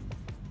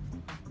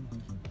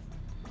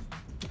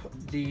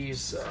 Put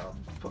these,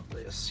 put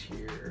this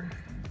here.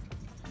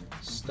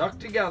 Stuck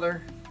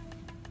together.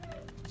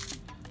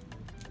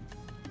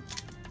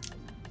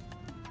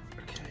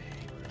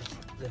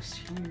 This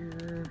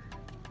here.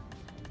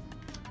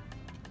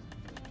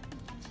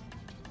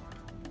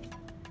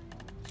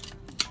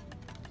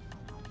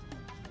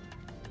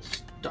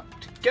 Stuck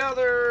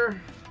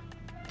together.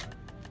 I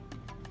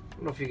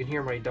don't know if you can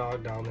hear my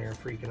dog down there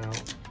freaking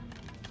out.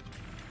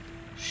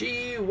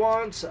 She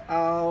wants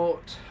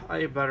out.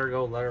 I better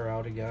go let her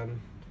out again.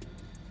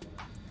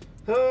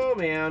 Oh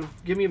man,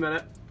 give me a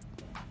minute.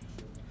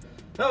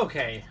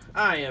 Okay,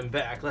 I am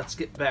back. Let's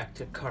get back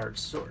to card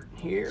sorting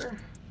here.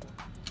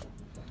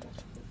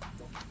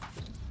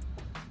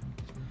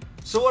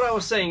 So what I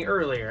was saying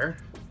earlier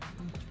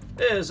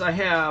is I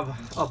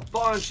have a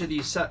bunch of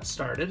these sets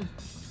started,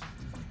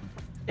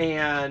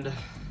 and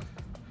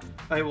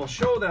I will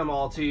show them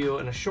all to you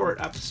in a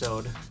short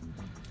episode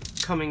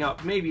coming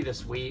up maybe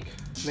this week,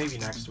 maybe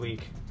next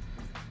week.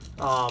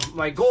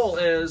 My goal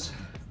is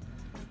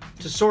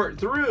to sort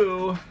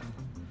through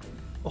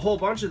a whole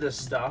bunch of this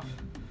stuff.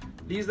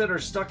 These that are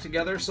stuck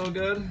together so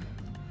good,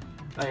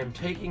 I am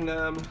taking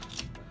them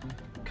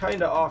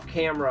kind of off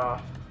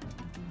camera.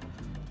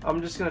 I'm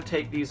just going to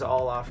take these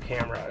all off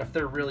camera if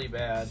they're really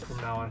bad from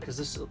now on, because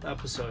this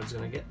episode is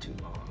going to get too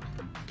long.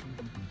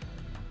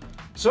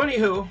 So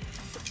anywho,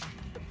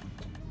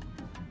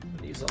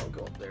 these all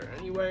go up there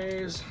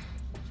anyways.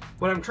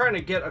 What I'm trying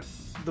to get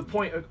the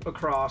point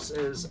across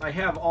is I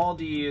have all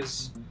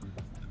these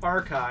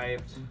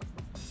archived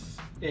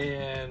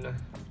in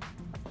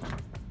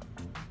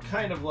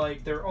kind of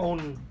like their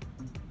own,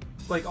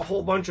 like a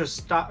whole bunch of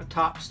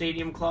Topps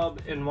Stadium Club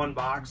in one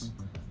box.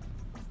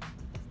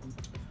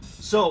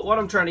 So what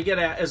I'm trying to get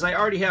at is I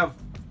already have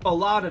a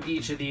lot of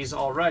each of these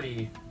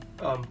already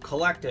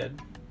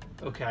collected,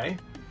 okay?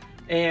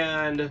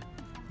 And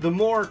the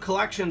more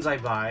collections I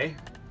buy,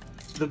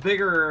 the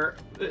bigger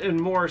and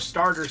more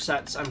starter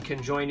sets I'm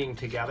conjoining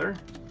together.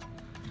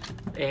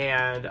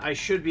 And I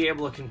should be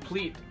able to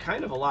complete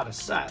kind of a lot of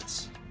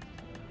sets.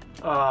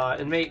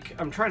 And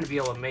I'm trying to be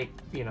able to make,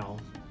 you know,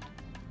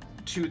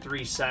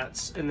 2-3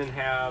 sets and then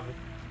have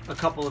a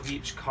couple of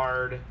each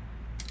card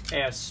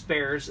as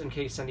spares in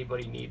case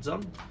anybody needs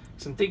them.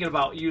 So I'm thinking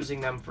about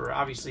using them for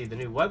obviously the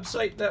new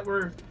website that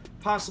we're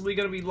possibly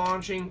going to be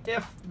launching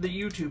if the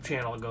YouTube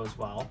channel goes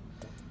well.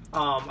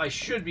 I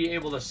should be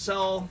able to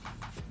sell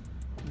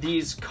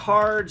these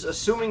cards,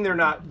 assuming they're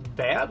not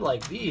bad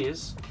like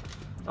these.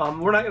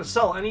 We're not going to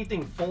sell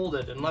anything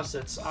folded unless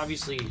it's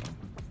obviously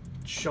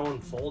shown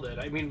folded.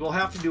 I mean, we'll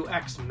have to do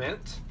X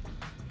mint,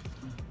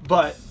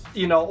 but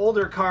you know,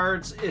 older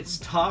cards, it's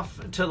tough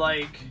to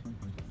like,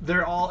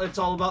 it's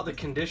all about the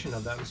condition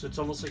of them, so it's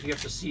almost like you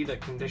have to see the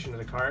condition of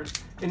the card.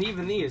 And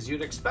even these,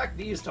 you'd expect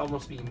these to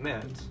almost be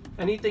mint.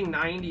 Anything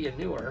 90 and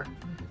newer,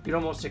 you'd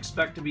almost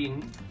expect to be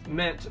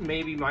mint,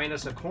 maybe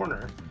minus a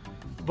corner,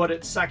 but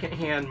it's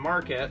secondhand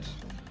market,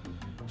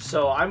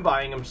 so I'm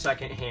buying them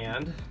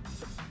secondhand.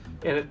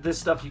 And this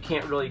stuff you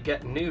can't really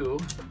get new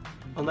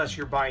unless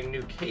you're buying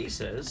new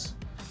cases,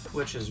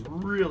 which is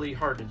really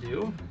hard to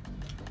do.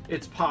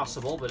 It's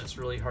possible, but it's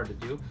really hard to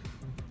do.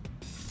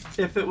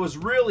 If it was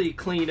really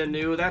clean and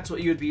new, that's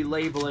what you'd be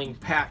labeling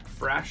pack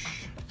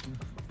fresh.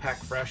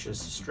 Pack fresh is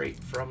straight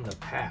from the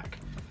pack.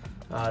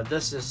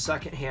 This is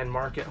secondhand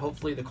market.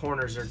 Hopefully the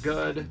corners are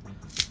good.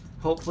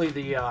 Hopefully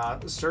the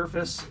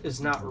surface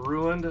is not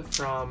ruined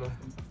from,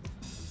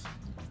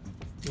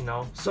 you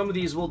know, some of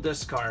these we'll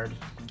discard.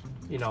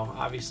 You know,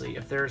 obviously,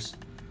 if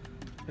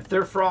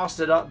they're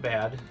frosted up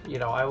bad, you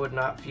know, I would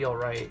not feel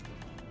right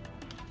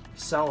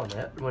selling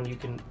it when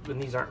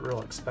these aren't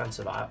real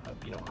expensive,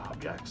 you know,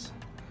 objects.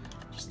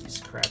 Just these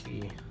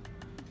crappy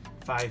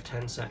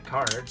 5-10 cent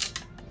cards,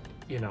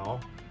 you know.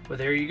 But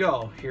there you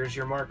go. Here's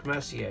your Mark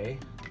Messier,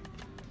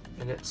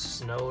 and it's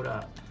snowed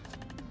up.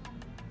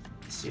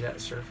 See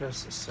that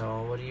surface?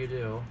 So what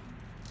do?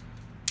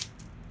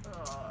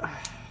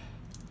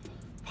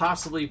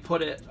 Possibly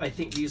put it, I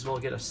think these will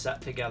get a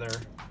set together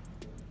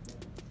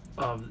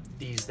of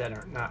these that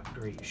are not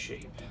great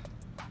shape.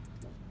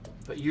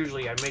 But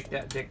usually I make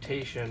that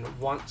dictation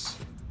once.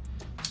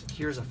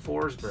 Here's a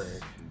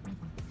Forsberg.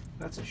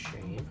 That's a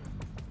shame.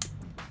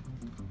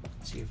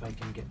 Let's see if I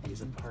can get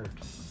these apart.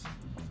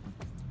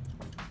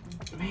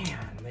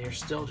 Man, they are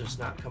still just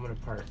not coming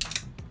apart.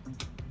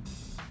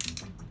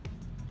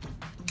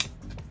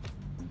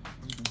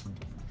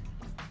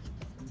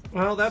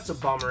 Well, that's a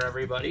bummer,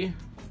 everybody.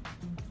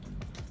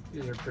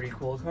 These are pretty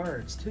cool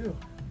cards, too.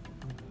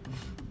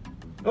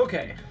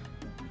 Okay.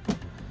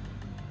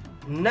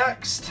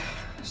 Next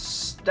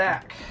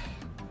stack.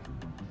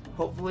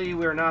 Hopefully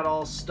we're not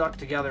all stuck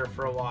together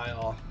for a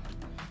while.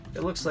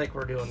 It looks like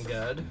we're doing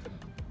good.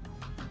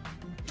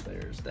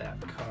 There's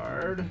that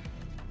card.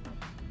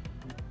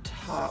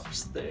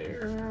 Topps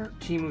there.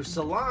 Teemu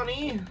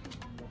Selanne.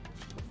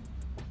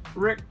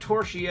 Rick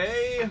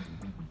Torchier.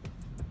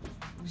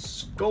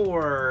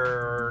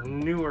 Score.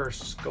 Newer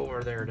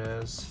score. There it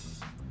is.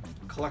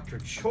 Collector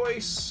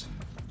Choice.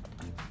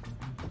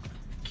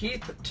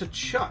 Keith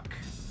Tkachuk.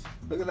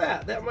 Look at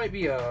that. That might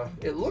be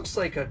it looks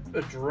like a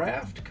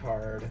draft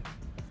card.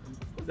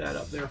 Put that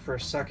up there for a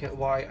second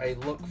while I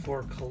look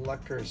for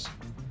Collector's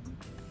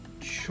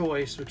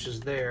Choice, which is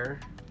there.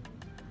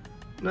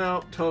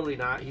 No, totally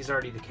not. He's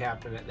already the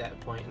captain at that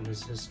point in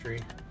his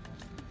history.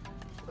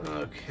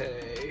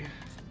 Okay.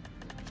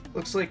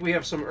 Looks like we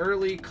have some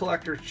early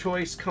Collector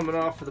Choice coming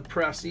off of the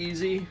press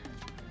easy.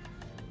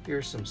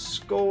 Here's some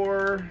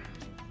score.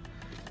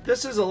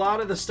 This is a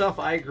lot of the stuff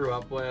I grew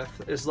up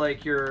with, is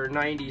like your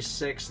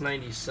 96,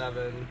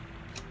 97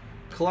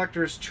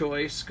 Collector's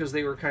Choice, because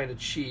they were kind of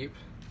cheap.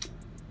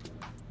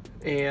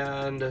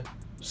 And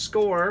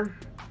score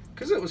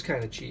because it was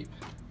kind of cheap.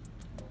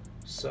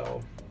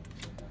 So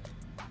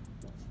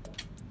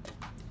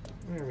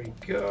there we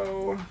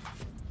go.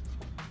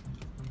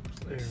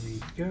 There we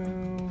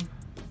go.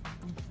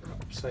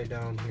 Upside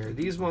down here.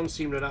 These ones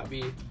seem to not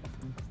be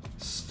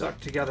stuck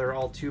together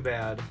all too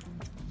bad.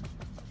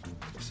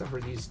 Except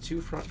for these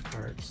two front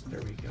cards.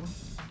 There we go.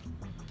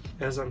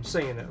 As I'm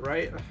saying it,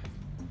 right?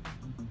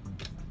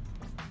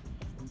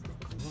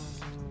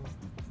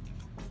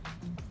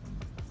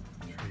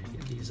 Try to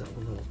get these up a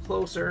little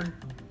closer.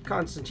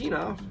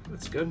 Konstantinov,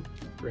 that's good.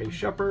 Ray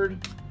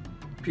Shepard.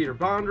 Peter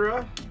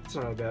Bondra, that's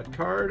not a bad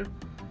card.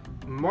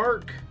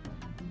 Mark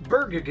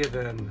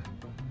Bergegiven.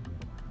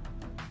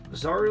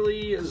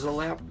 Zarli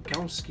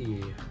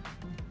Zalapkowski.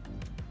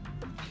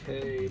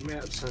 Okay,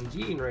 Matt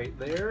Sundin right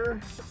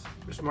there.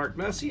 There's Mark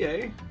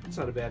Messier. That's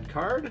not a bad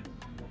card.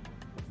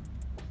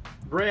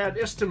 Brad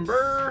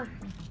Istenberg.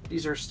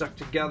 These are stuck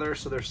together,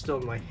 so they're still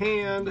in my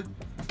hand.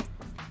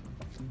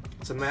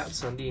 It's a Matt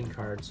Sundin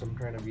card, so I'm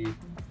trying to be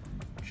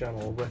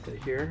gentle with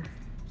it here.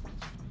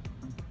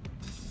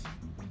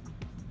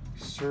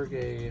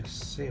 Sergey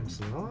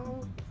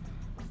Samsonov.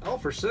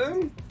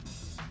 Alferson.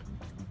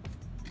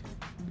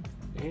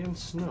 And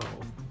Snow.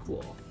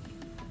 Cool.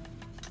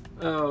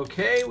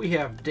 Okay, we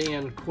have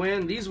Dan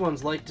Quinn. These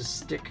ones like to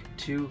stick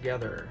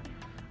together.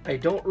 I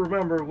don't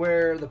remember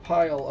where the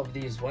pile of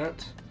these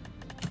went.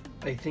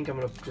 I think I'm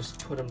going to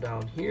just put them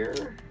down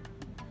here,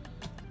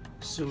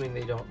 assuming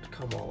they don't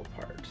come all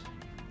apart.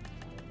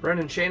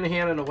 Brendan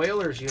Shanahan in a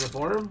Whalers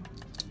uniform.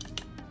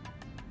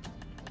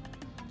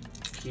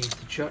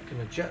 Keith Chuck in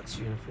a Jets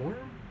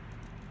uniform.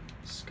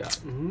 Scott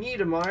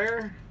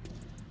Niedermeyer.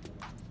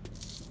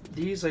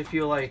 These I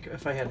feel like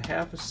if I had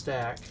half a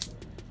stack,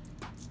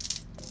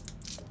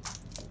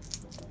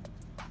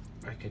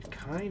 I could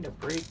kind of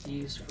break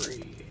these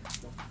free.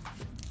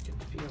 I can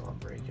feel I'm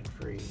breaking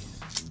free.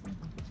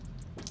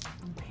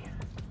 Man.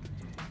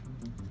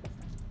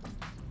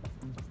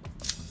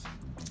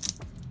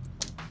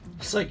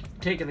 It's like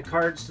taking the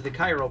cards to the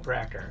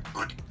chiropractor.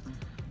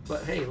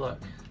 But hey, look.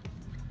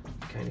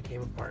 It kind of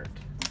came apart.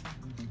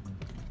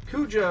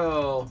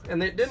 Cujo!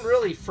 And it didn't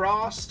really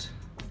frost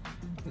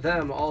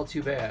them all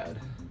too bad.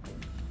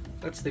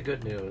 That's the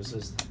good news,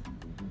 is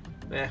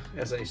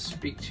as I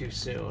speak too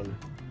soon.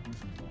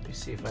 Let me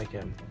see if I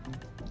can.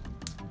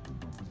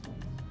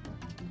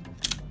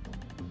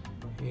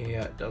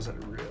 Yeah, it doesn't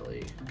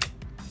really.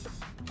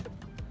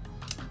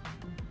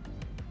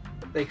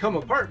 They come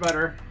apart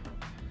better,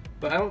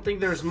 but I don't think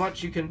there's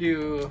much you can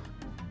do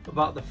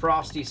about the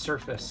frosty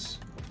surface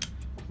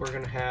we're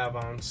gonna have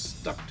on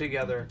stuck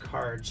together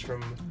cards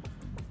from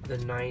the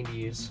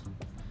 90s.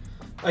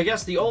 I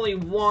guess the only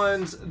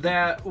ones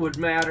that would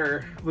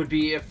matter would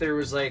be if there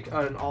was like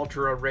an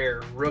ultra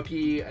rare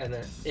rookie and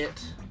then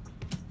it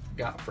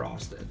got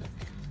frosted.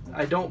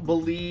 I don't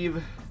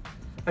believe,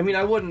 I mean,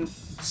 I wouldn't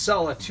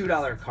sell a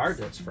 $2 card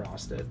that's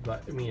frosted,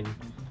 but I mean,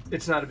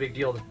 it's not a big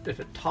deal if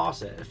it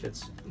toss it, if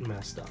it's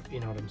messed up,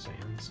 you know what I'm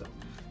saying? So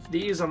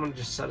these I'm gonna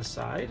just set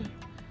aside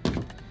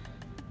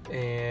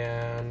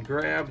and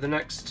grab the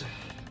next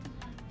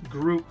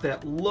group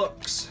that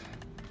looks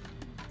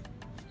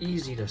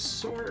easy to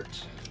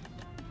sort.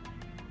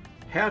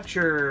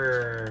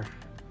 Hatcher,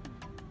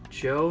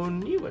 Joe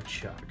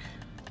Niewachuk,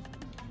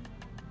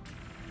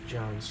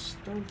 John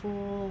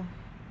Stumple,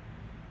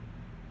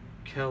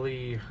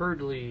 Kelly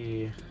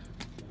Hurdley,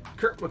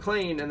 Kurt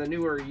McLean in the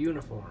newer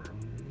uniform.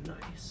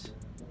 Nice.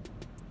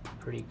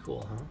 Pretty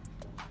cool, huh?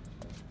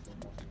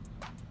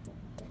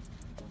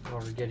 Now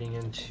we're getting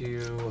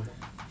into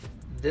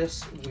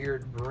this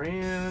weird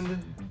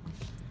brand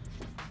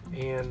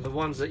and the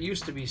ones that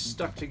used to be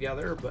stuck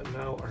together but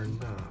now are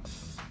not.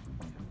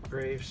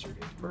 Graves,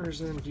 Sergei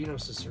Burzin, Dino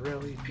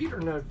Ciccarelli, Peter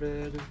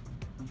Nedved,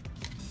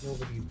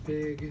 nobody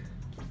big.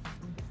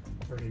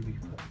 Where did we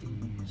put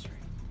these?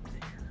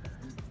 Right there.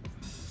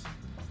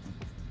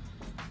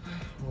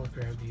 We'll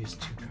grab these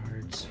two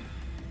cards.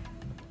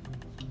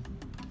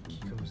 He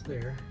goes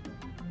there.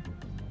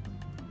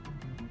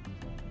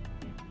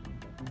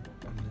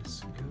 And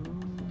this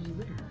goes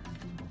there.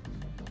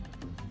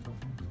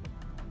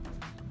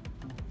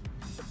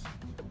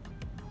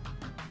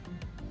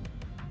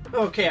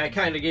 Okay, I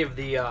kind of gave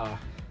the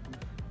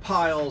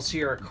piles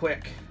here a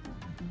quick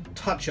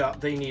touch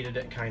up. They needed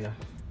it, kind of.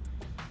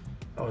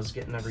 I was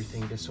getting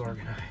everything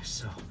disorganized,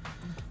 so.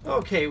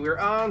 Okay, we're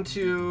on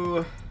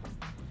to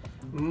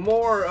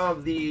more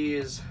of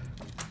these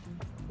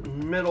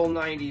middle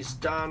 90s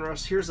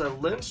Donruss. Here's a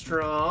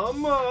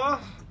Lindstrom.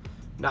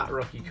 Not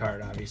rookie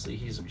card, obviously.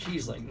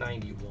 He's like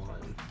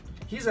 91.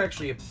 He's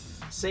actually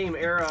same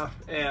era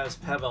as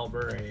Pavel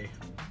Bure.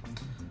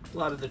 A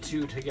lot of the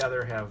two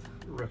together have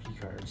rookie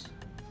cards.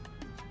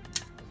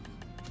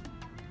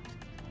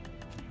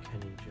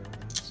 Kenny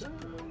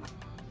Johnson,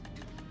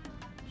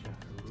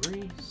 Jeff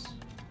Reese,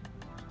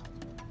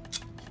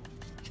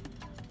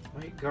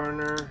 Mike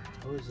Garner,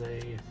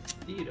 Jose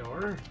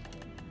Theodore,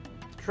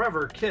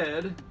 Trevor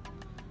Kidd.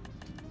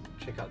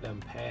 Check out them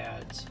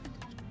pads.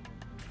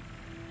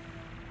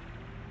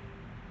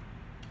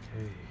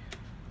 Okay.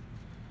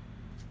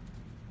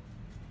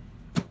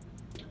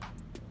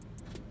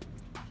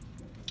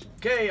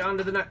 Okay, on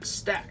to the next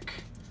stack.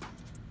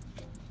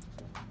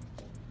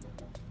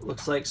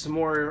 Looks like some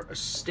more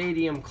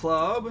Stadium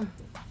Club.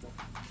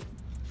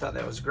 Thought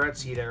that was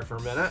Gretzky there for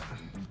a minute.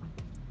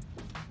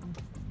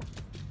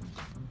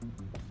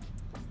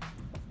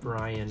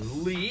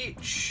 Brian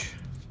Leach.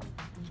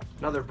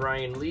 Another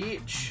Brian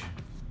Leach.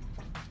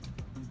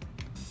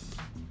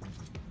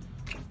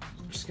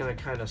 Just gonna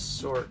kind of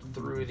sort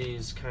through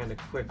these kind of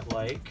quick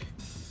like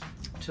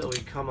until we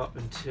come up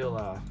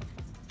until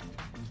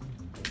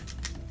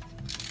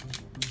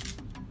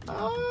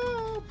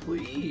oh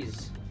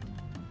please,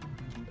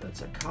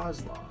 that's a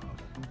Kozlov.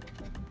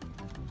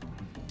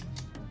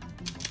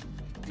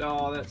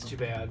 No, that's too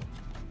bad.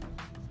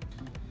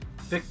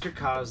 Victor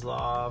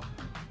Kozlov.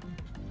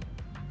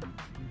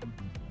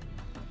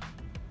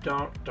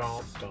 Don't.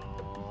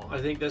 I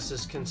think this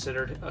is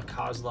considered a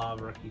Kozlov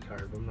rookie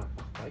card, but I'm not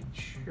quite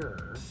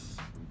sure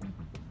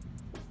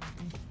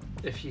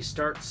if it's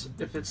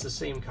the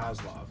same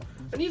Kozlov.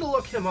 I need to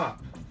look him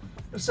up.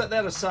 I'll set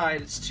that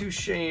aside. It's too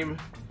shame.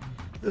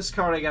 This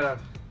card I gotta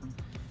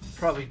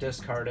probably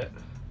discard it.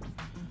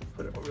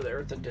 Put it over there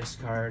at the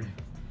discard.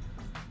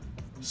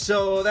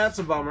 So that's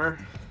a bummer.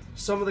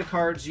 Some of the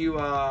cards you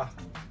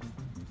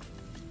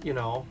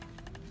know,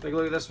 like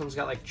look at this one's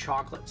got like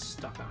chocolate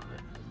stuck on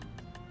it.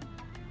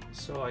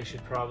 So I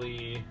should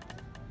probably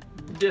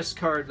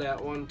discard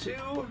that one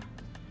too.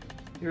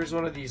 Here's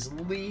one of these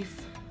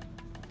Leaf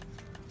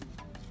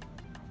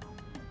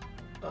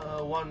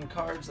one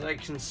cards that I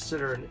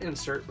consider an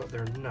insert, but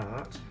they're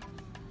not.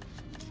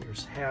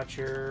 Here's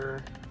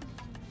Hatcher,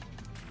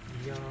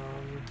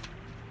 Young.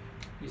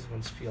 These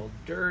ones feel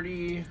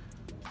dirty.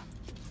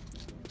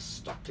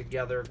 Stuck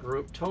together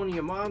group. Tony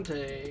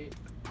Amonte.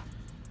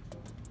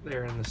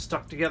 They're in the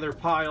stuck together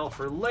pile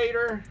for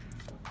later.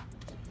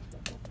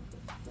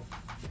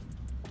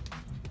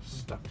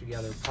 Stuck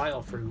together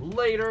pile for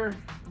later.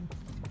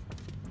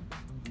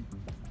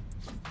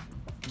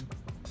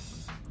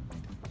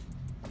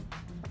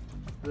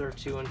 There are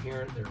two in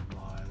here. There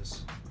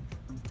was.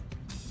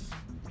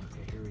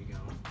 Okay, here we go.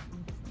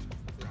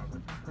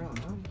 Robert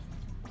Crum.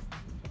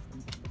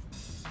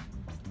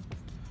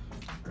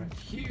 Brett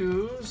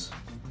Hughes.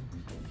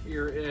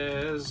 Here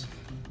is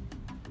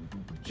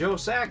Joe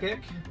Sakic.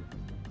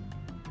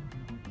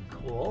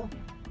 Cool.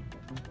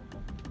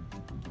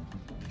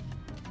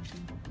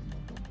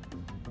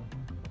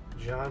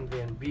 John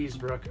Van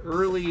Beesbrook,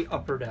 early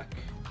upper deck.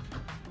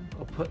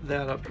 I'll put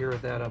that up here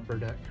with that upper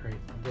deck right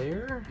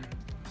there.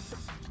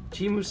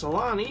 Teemu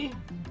Selanne.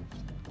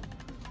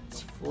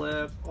 Let's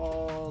flip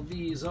all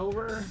these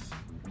over.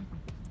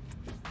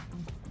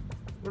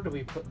 Where do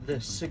we put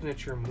this?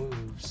 Signature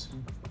moves.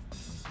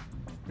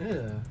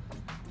 Yeah.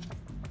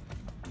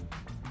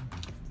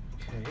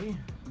 Okay.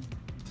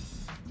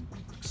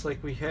 Looks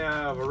like we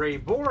have Ray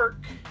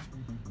Bork,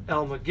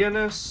 Al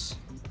McGinnis,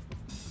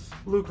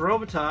 Luc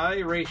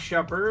Robitaille, Ray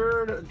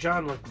Shepard,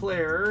 John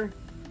LeClaire,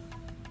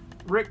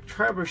 Rick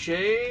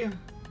Trebuchet,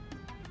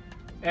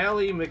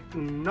 Ali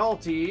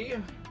McNulty,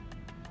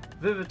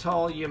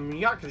 Vivital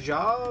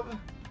Yemyakajov,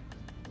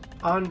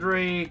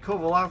 Andrei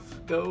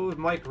Kovalevko,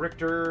 Mike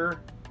Richter,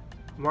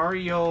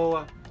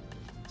 Mario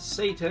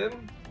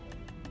Satan,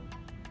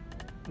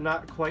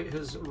 not quite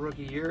his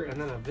rookie year, and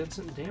then a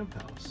Vincent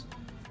Damphouse.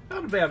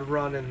 Not a bad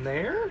run in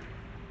there.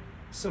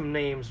 Some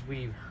names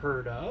we've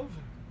heard of.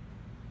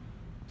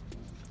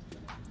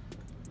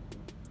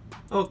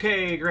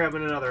 Okay,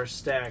 grabbing another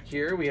stack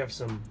here. We have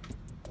some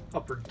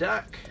upper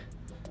deck.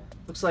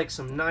 Looks like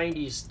some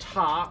 90s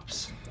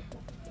Topps.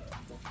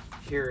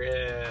 Here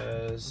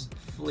is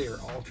Fleer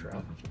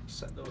Ultra.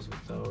 Set those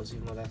with those,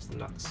 even though that's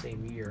not the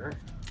same year.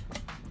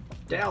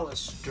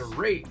 Dallas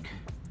Drake.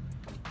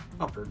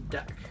 Upper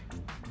deck.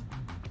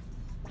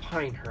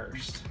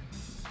 Pinehurst.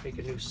 Make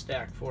a new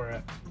stack for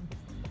it.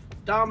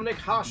 Dominic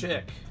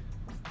Hasek.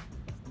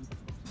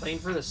 Playing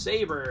for the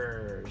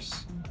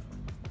Sabres.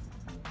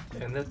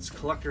 And that's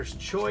Collector's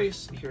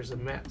Choice. Here's a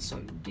Matt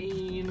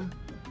Sundin.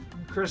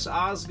 Chris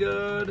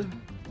Osgood.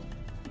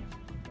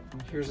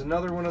 Here's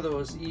another one of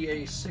those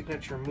EA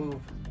signature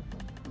move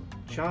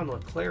John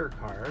LeClaire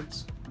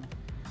cards.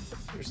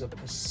 Here's a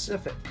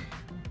Pacific.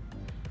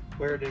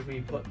 Where did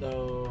we put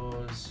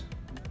those?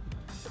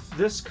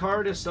 This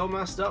card is so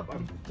messed up,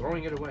 I'm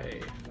throwing it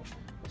away.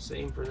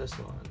 Same for this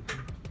one.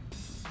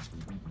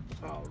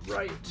 All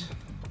right.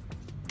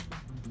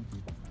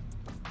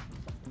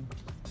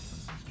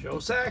 Joe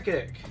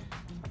Sakic.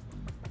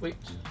 Wait.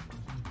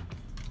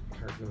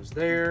 Card goes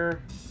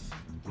there.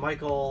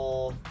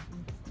 Michael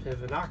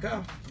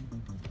Pivanaka.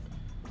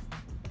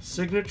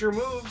 Signature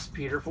moves,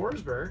 Peter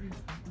Forsberg.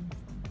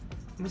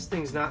 This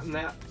thing's not in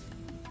that.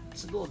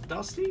 It's a little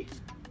dusty.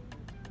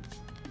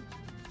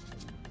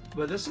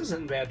 But this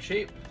isn't in bad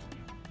shape.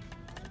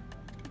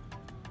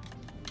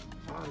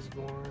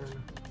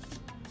 Osborne.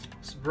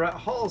 So Brett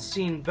Hall's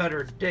seen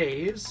better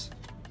days.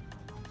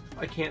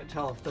 I can't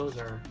tell if those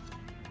are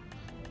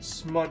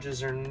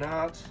smudges or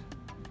not.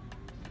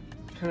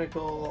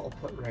 Pinnacle,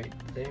 I'll put right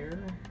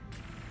there.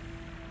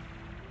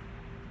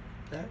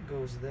 That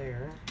goes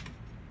there.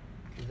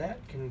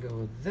 That can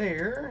go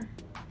there.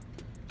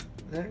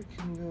 That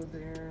can go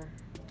there.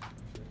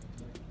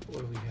 What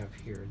do we have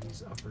here?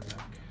 These upper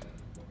deck.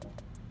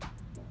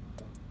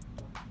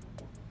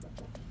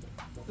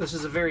 This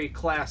is a very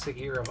classic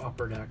year of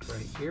upper deck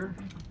right here.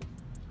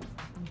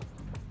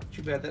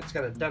 Too bad that's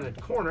got a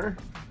dented corner.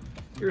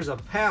 Here's a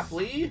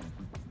Papley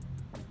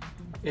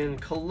in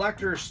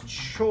Collector's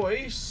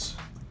Choice.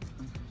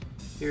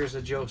 Here's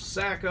a Joe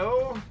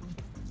Sacco.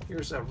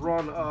 Here's a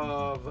run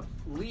of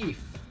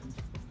Leaf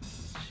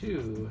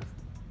to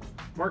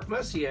Mark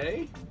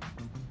Messier.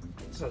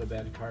 It's not a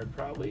bad card,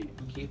 probably.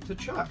 Keith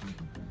Tkachuk.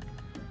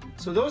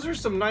 So those are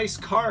some nice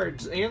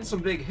cards and some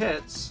big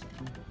hits.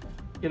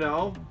 You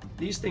know,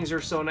 these things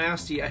are so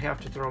nasty, I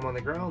have to throw them on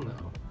the ground,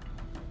 though.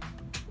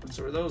 Let's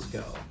see where those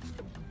go.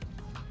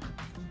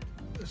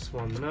 This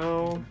one,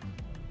 no.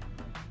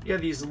 Yeah,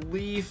 these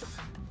Leaf,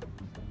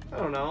 I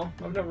don't know.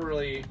 I've never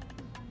really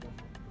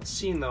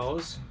seen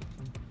those.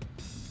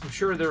 I'm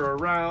sure they're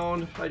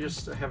around. I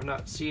just have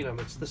not seen them.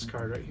 It's this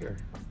card right here.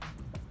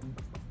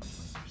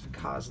 There's a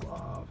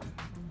Kozlov.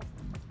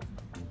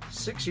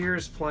 6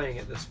 years playing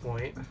at this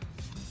point.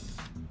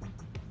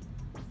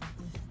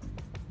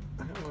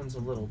 That one's a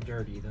little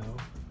dirty, though.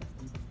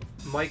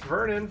 Mike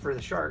Vernon for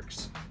the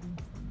Sharks.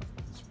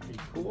 It's pretty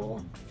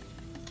cool.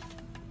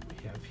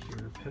 We have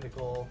here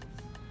Pinnical.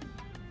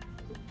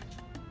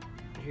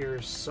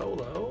 Here's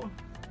Solo.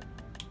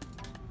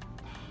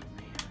 Oh,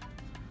 man.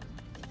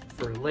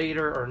 For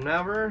later or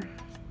never.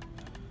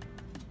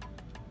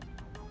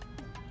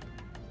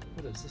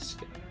 What is this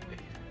guy?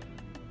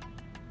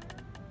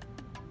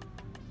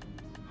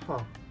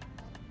 Huh.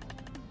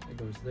 It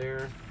goes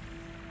there.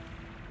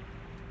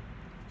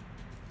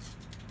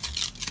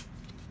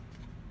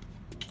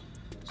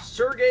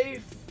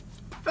 Sergei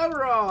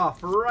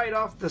Fedorov, right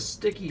off the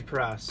sticky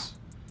press.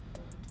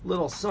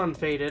 Little sun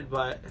faded,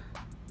 but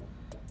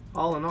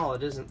all in all,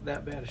 it isn't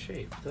that bad a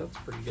shape. That's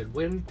pretty good.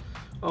 Win.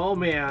 Oh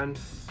man.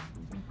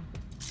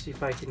 Let's see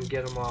if I can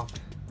get him off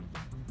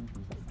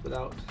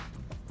without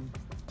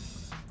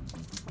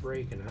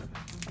breaking it.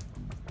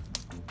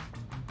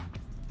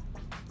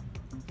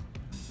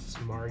 It's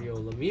Mario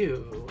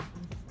Lemieux.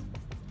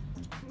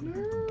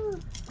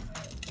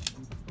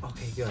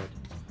 Okay, good.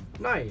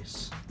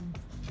 Nice.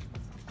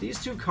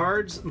 These two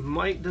cards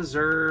might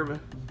deserve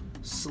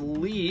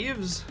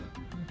sleeves.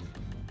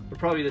 They're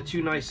probably the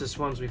two nicest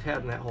ones we've had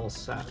in that whole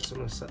set, so I'm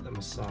going to set them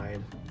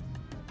aside.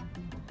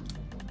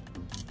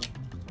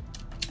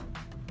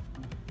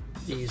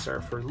 These are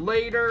for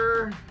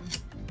later.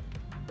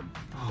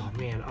 Oh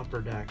man,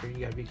 upper decker, you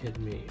gotta be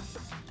kidding me.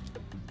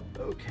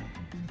 Okay.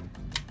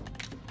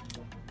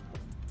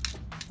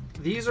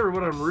 These are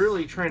what I'm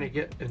really trying to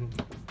get in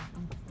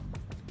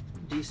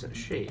decent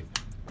shape.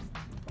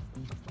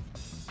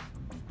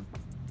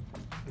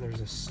 And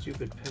there's a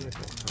stupid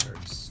Pinnacle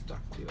card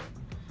stuck to it.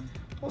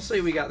 We'll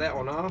say we got that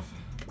one off.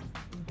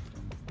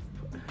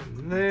 Put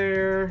him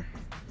there.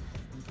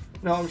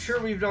 Now I'm sure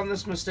we've done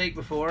this mistake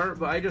before,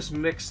 but I just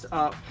mixed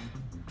up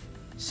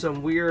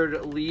some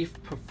weird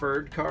Leaf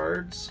preferred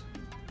cards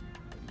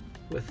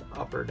with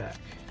upper deck.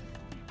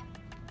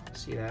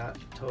 See that?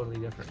 Totally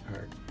different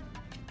card.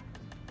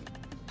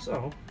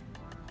 So,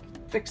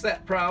 fix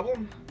that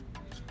problem.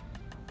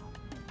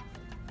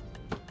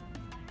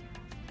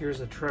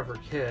 Here's a Trevor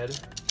Kidd.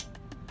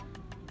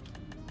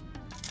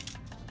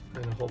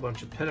 And a whole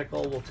bunch of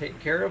Pinnacle we'll take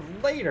care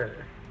of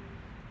later.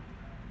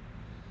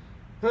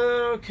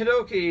 Okie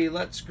dokie,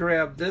 let's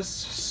grab this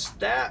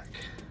stack.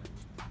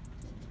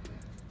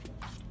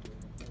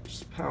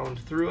 Just pound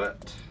through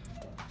it.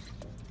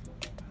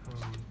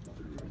 Pound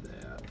through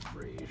that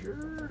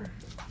Frazier.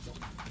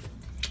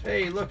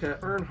 Hey, look, an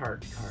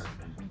Earnhardt card.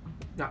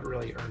 Not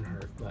really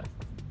Earnhardt, but,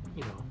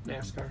 you know,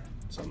 NASCAR,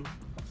 something.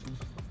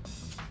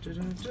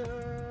 Da-da-da.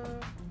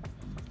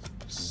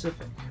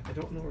 Pacific. I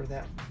don't know where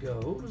that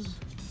goes.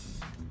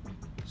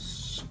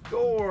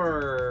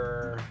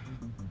 Score.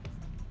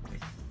 I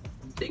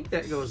think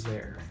that goes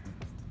there.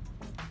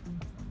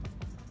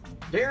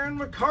 Darren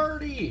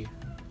McCarty.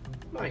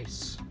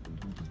 Nice.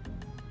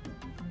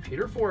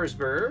 Peter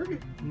Forsberg.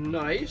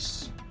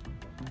 Nice.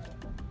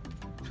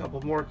 A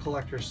couple more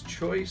Collector's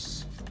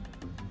Choice.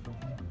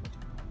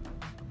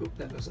 Oop,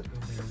 that doesn't go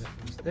there.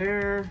 That goes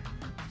there.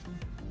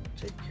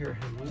 Take care of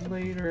him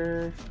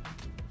later.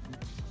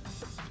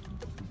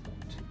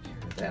 Take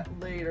care of that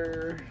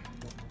later.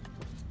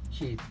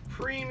 Keith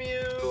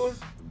Premu.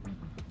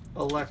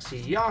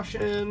 Alexei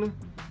Yashin.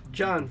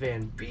 John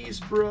Van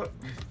Beesbrook.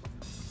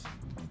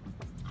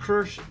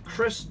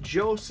 Chris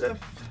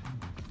Joseph.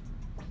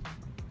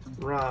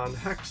 Ron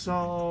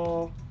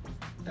Hexall.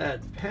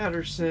 Ed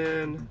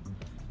Patterson.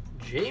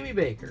 Jamie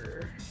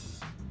Baker.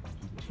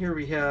 Here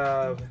we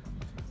have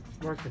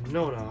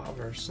Markinonov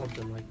or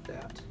something like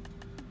that.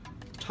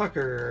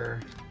 Tucker.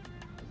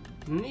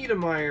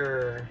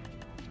 Niedermeyer.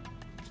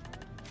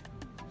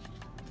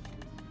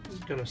 I'm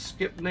gonna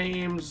skip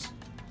names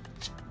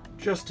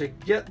just to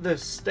get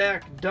this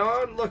stack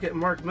done. Look at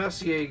Mark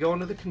Messier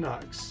going to the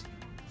Canucks.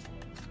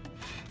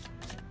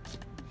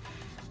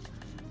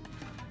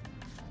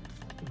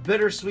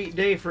 bittersweet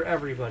day for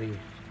everybody.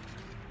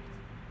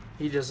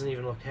 He doesn't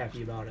even look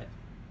happy about it.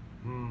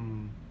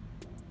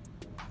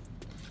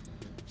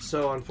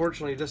 So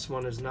unfortunately this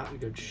one is not in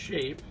good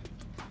shape.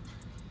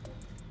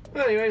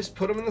 Anyways,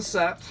 put them in the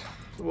set.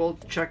 We'll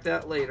check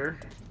that later.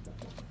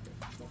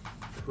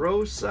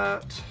 Pro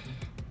set.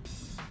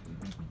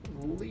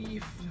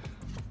 Leaf.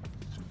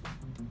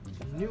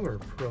 Newer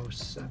Pro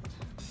set.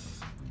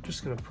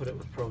 Just gonna put it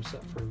with Pro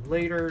set for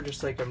later,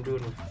 just like I'm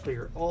doing with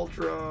Clear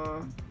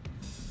Ultra.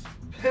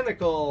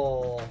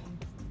 Pinnical.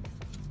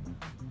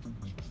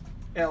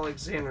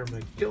 Alexander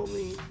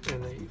McGillney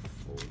and a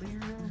Fleer.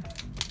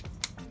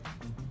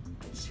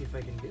 Let's see if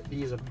I can get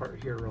these apart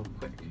here real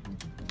quick.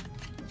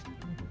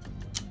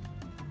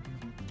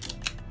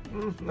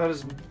 Not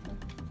as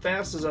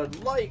fast as I'd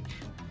like.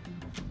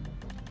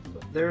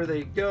 But there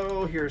they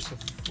go. Here's a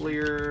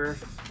Fleer.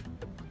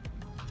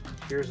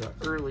 Here's an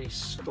early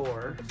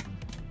score.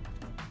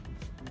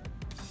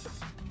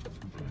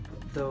 I'm gonna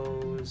put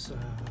those. Where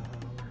am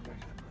I gonna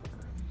put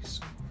early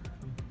score?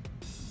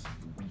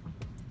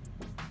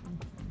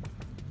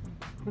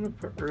 I'm gonna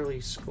put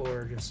early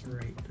score just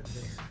right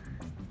there.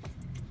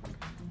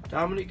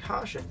 Dominic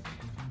Hasek.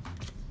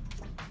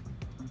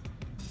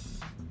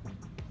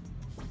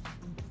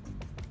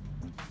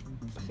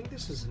 I think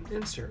this is an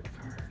insert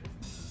card.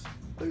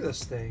 Look at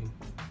this thing.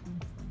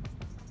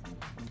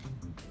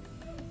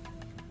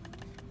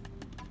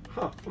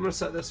 Huh, I'm gonna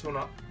set this one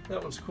up.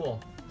 That one's cool.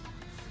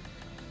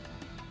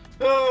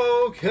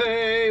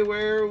 Okay,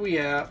 where are we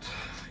at?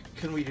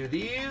 Can we do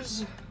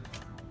these?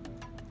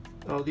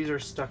 Oh, these are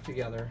stuck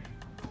together.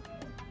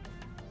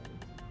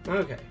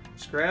 Okay,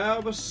 let's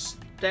grab a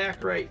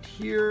stack right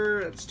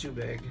here. That's too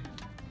big.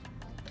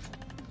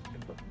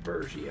 Put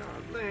Bergie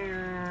on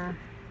there.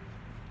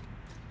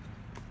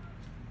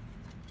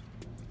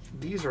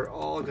 These are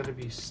all going to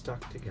be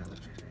stuck together.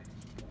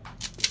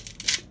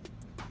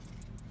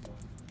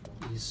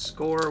 These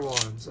score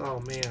ones,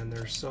 oh man,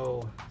 they're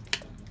so...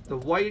 The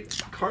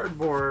white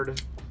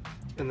cardboard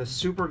and the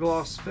super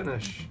gloss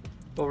finish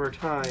over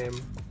time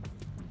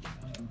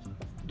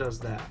does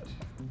that.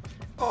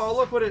 Oh,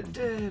 look what it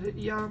did!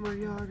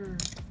 Jagar.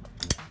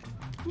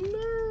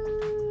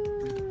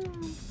 No!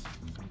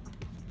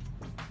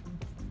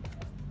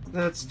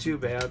 That's too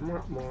bad.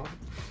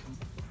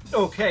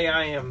 Okay,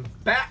 I am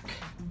back.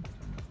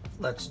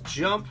 Let's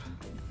jump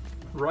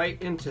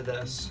right into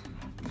this.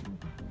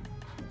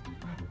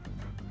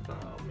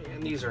 Oh man,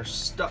 these are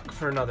stuck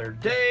for another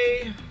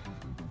day.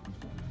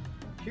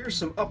 Here's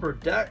some Upper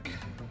Deck.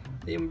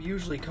 They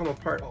usually come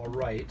apart all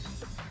right.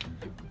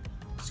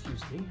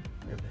 Excuse me,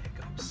 I have the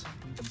hiccups.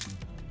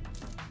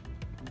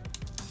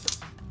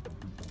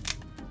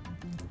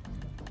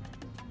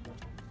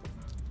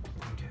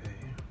 Okay.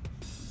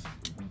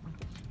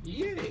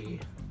 Yay!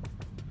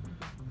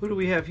 Who do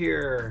we have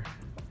here?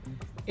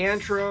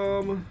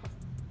 Antrim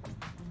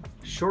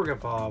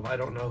Shorgapov. I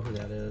don't know who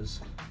that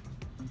is.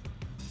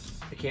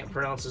 I can't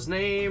pronounce his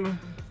name.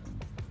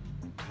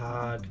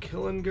 Todd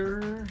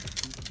Killinger.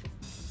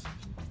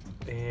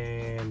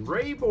 And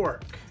Ray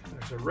Bork.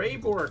 There's a Ray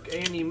Bork.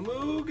 Andy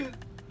Moog.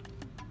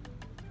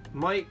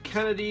 Mike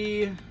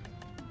Kennedy.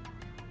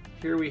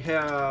 Here we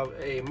have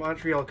a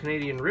Montreal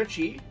Canadian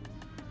Richie.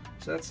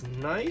 So that's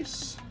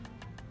nice.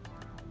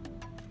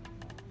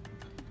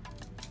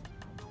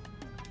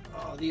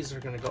 These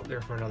are going to go up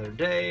there for another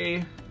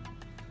day.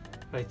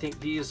 I think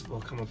these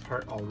will come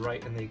apart all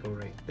right, and they go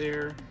right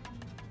there.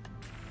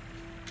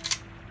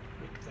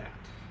 Like that.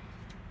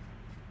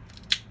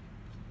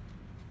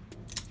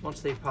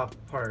 Once they pop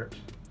apart.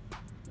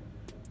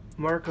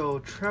 Marco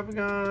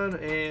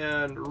Trevigan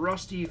and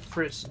Rusty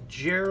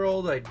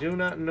Fitzgerald. I do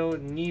not know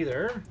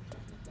neither.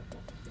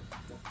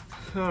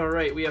 All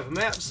right, we have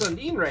Matt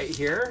Sundin right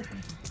here.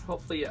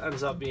 Hopefully it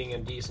ends up being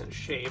in decent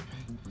shape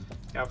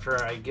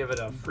after I give it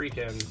a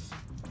freaking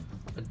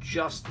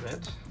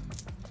adjustment.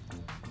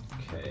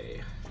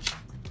 Okay.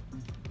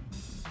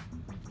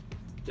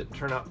 Didn't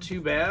turn out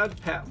too bad.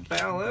 Pat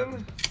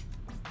Fallon.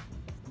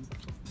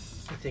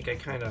 I think I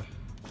kind of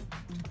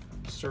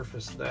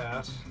surfaced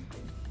that.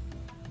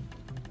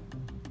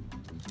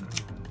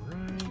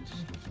 Alright.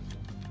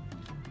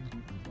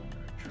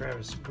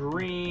 Travis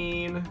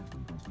Green.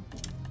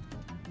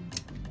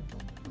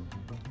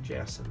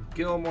 Jason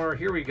Gilmore.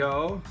 Here we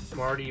go.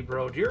 Marty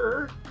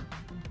Brodeur.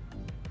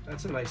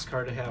 That's a nice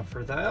card to have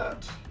for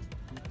that.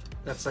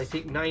 That's, I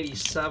think,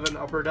 97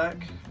 Upper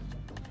Deck.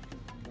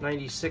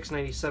 96,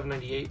 97,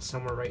 98,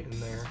 somewhere right in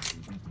there.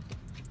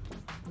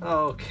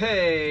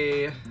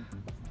 Okay.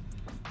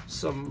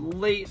 Some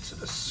late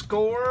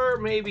score,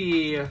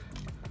 maybe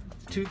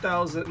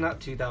 2000, not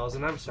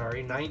 2000, I'm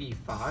sorry,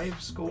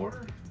 95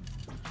 score.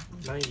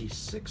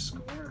 96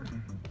 score.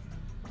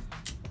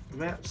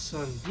 Matt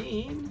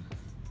Sundin.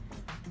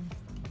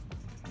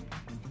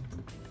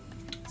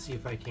 Let's see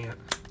if I can't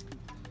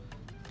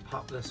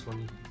pop this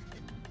one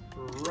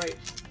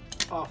right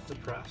off the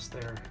press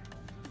there.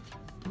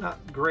 Not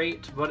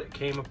great, but it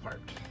came apart.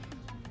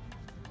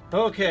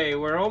 Okay,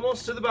 we're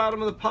almost to the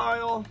bottom of the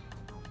pile.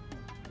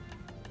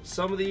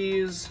 Some of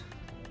these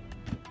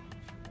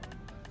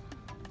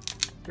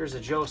Here's a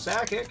Joe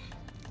Sakic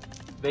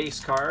base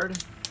card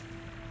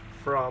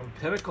from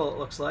Pinnical, it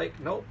looks like.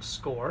 Nope,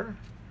 Score.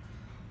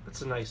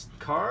 That's a nice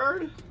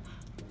card.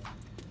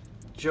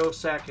 Joe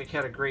Sakic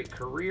had a great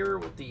career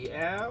with the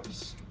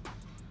Avs.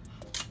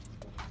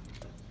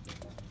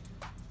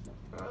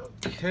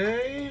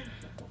 Okay.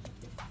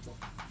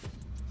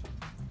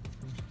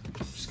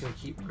 Just gonna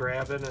keep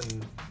grabbing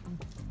and...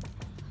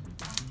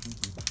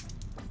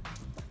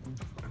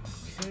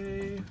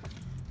 Okay.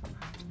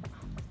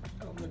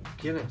 Oh,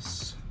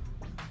 McGinnis.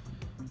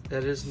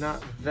 That is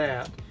not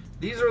that.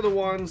 These are the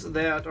ones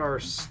that are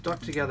stuck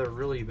together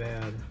really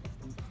bad.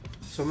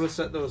 So I'm going to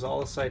set those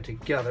all aside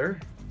together.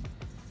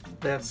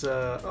 That's,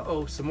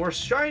 uh-oh, some more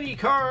shiny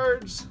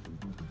cards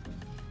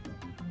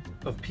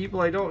of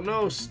people I don't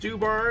know. Stu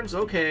Barnes,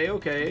 okay,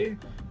 okay.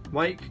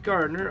 Mike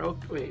Gardner, oh,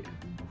 wait.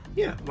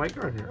 Yeah, Mike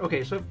Gardner.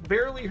 Okay, so I've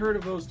barely heard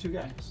of those two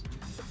guys.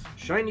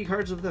 Shiny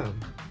cards of them.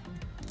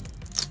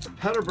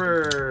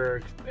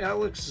 Petterberg,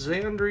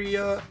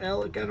 Alexandria,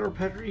 Alligator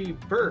Petri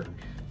Berg.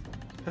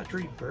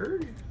 Petri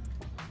Berg?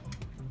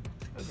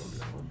 I don't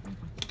know.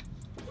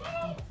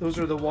 Those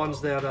are the ones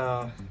that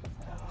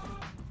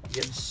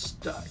get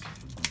stuck.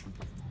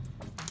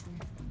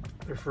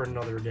 They're for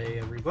another day,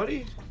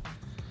 everybody.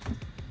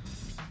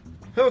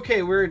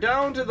 Okay, we're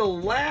down to the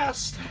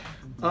last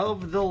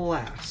of the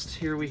last.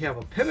 Here we have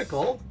a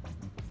Pinnical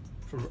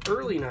from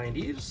early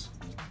 90s.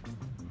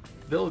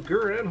 Bill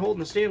Guerin holding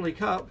the Stanley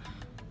Cup.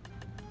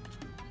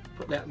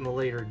 Put that in the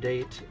later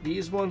date.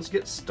 These ones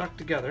get stuck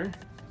together.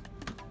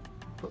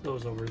 Put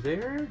those over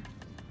there.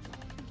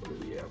 What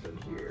do we have in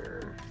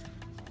here?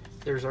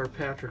 There's our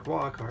Patrick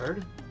Waugh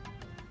card.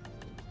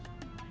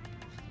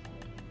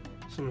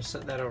 So I'm going to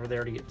set that over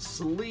there to get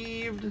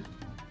sleeved.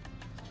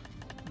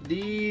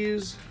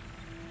 These...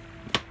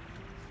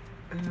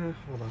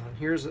 hold on.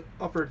 Here's an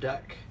Upper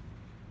Deck.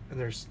 And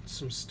there's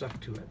some stuff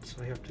to it.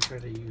 So I have to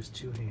kind of use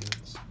two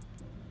hands.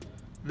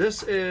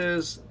 This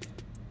is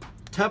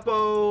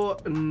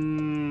Teppo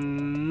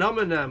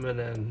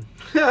Numminen.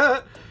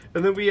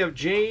 And then we have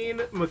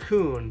Janie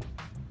McCoon.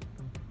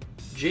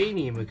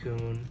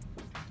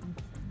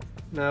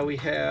 Now we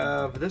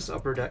have this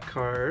Upper Deck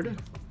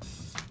card.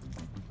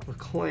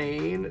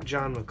 McLean,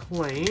 John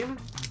McLean.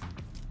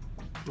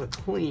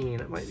 McLean,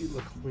 it might be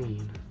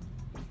McLean.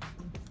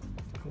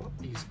 I want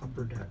these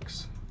Upper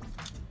Decks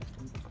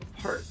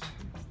apart.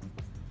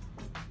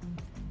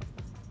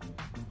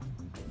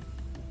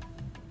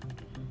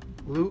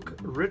 Luke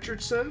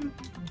Richardson.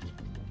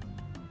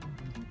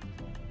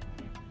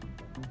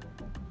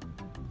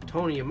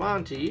 Tony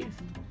Amonte.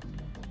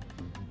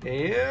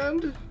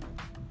 And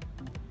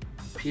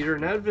Peter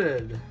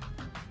Nedved.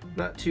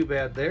 Not too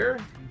bad there.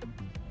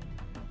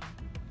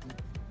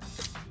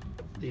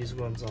 These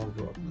ones all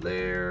go up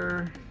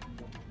there.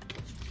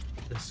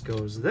 This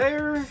goes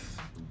there.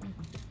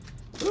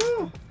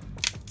 Oh,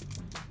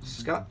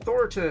 Scott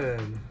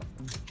Thornton.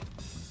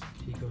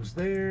 He goes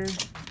there.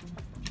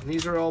 And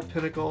these are all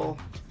Pinnacle.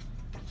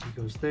 He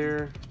goes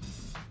there.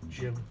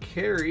 Jim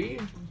Carey.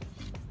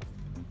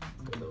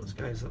 Put those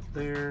guys up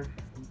there.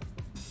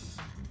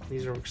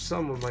 These are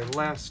some of my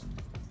last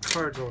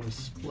cards I want to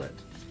split.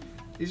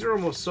 These are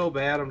almost so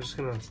bad, I'm just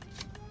gonna...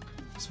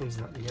 This one's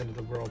not the end of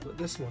the world, but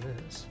this one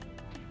is.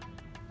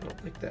 I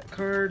don't like that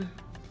card.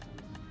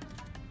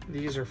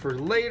 These are for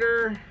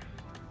later.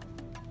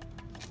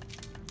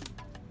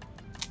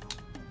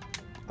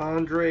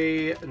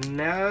 Andrei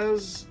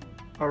Nazarov.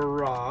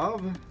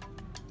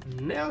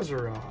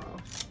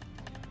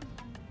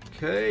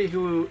 Okay,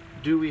 who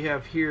do we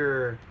have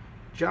here?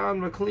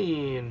 John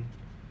McLean.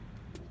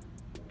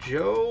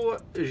 Joe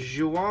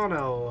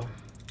Giuano.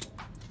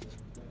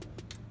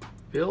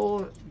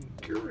 Bill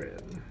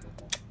Guerin.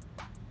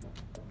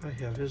 I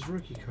have his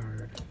rookie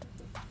card.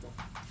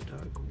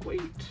 Doug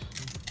Waite.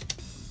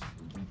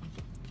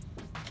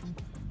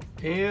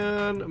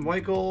 And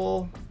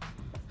Michael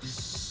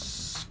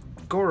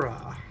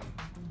Scora.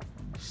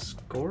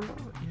 Scora?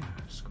 Yeah,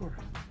 Scora.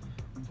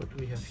 What do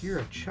we have here?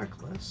 A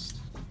checklist.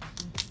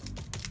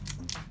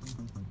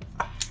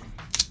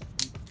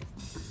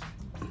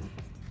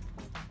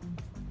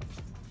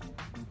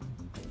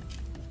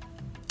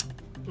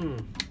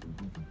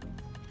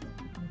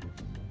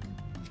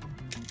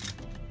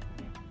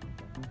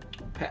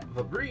 Pat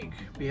Vabreek,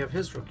 we have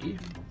his rookie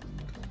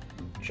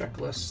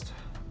checklist.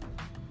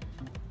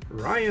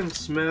 Ryan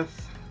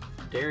Smith,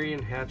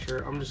 Darian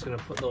Hatcher. I'm just gonna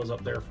put those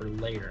up there for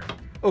later.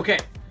 Okay,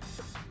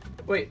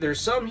 wait, there's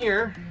some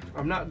here.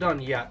 I'm not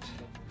done yet.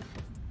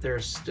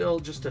 There's still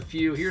just a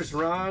few. Here's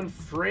Ron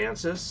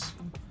Francis.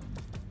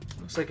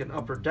 Looks like an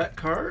Upper Deck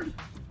card.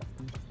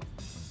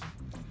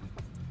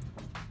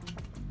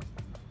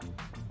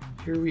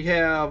 Here we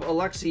have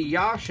Alexei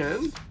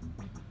Yashin.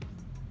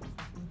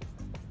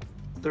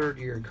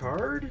 Third-year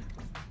card.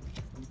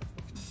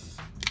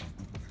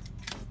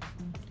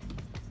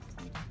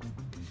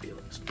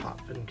 Felix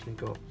Potvin can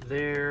go up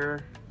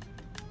there.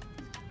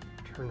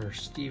 Turner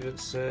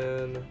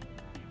Stevenson.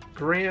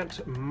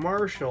 Grant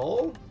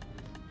Marshall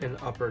in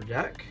Upper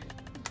Deck.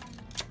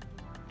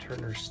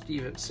 Turner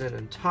Stevenson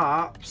in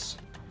Topps.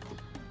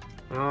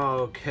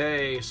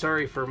 Okay,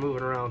 sorry for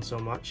moving around so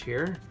much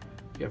here.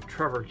 You have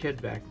Trevor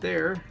Kidd back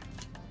there.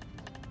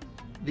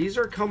 These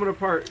are coming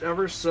apart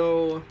ever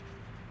so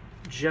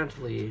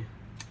gently.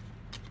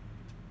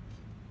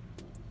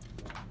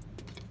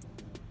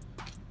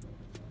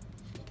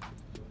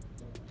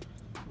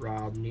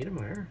 Rob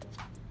Niedermeyer.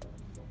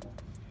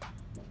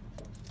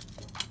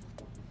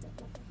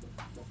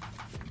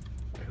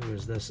 Who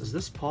is this? Is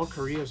this Paul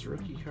Kariya's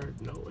rookie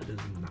card? No, it is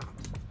not.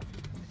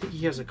 I think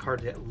he has a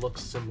card that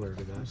looks similar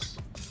to this.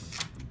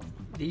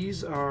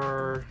 These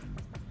are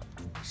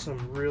some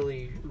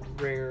really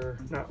rare,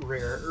 not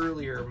rare,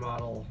 earlier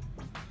model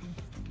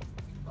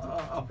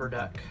Upper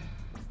Deck.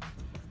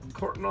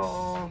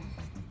 Courtnall,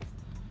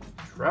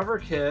 Trevor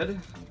Kidd.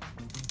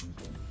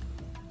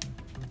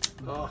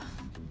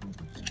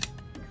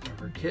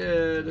 Trevor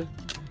Kidd.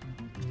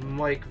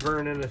 Mike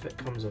Vernon if it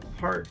comes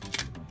apart.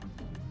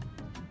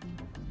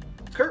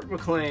 Kurt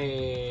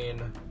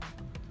McLean.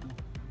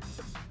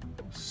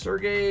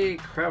 Sergei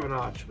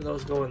Kravinoch, but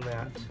those go in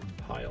that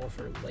pile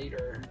for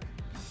later.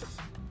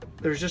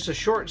 There's just a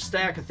short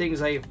stack of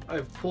things I've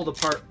pulled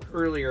apart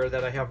earlier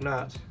that I have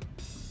not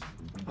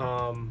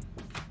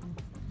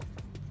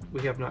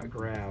we have not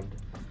grabbed.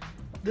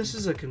 This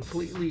is a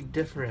completely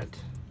different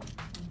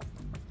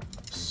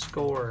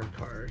score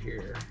card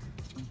here.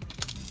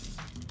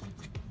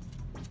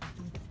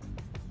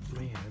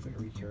 Man, I better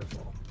be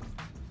careful.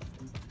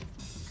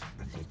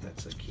 I think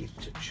that's a Keith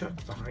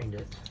Tkachuk behind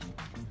it.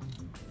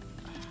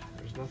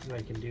 There's nothing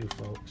I can do,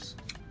 folks.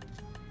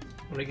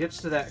 When it gets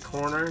to that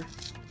corner,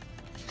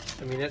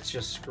 I mean, it's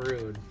just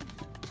screwed.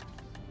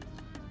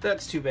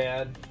 That's too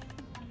bad.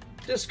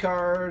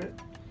 Discard.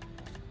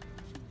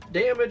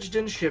 Damaged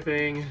in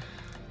shipping.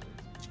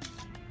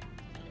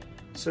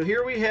 So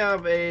here we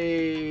have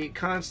a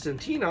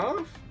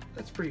Konstantinov.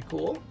 That's pretty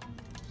cool.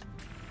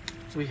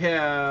 We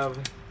have...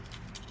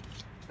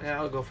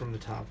 I'll go from the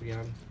top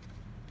again.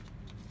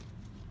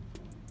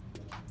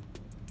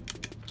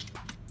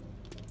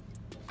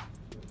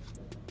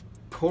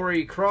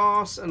 Corey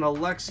Cross and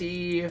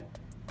Alexei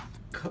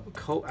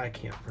I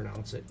can't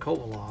pronounce it.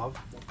 Kovalov.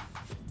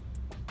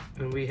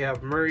 And we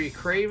have Murray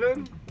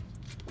Craven.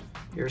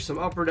 Here's some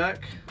Upper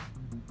Deck.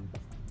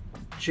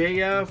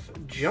 JF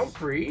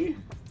Jumfrey.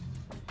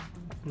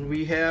 And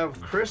we have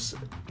Chris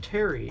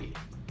Terry.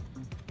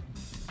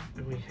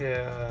 And we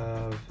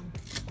have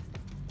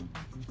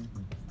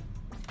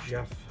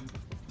Jeff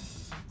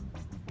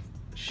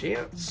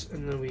Shantz.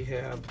 And then we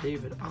have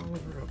David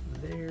Oliver up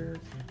there.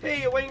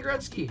 Hey, Wayne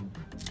Gretzky.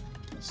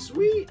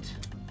 Sweet.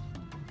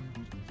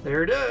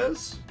 There it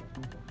is.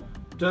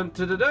 Dun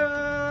da da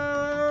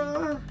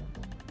da.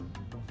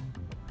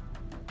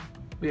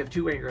 We have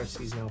 2 Wayne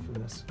Gretzkys now from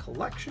this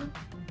collection.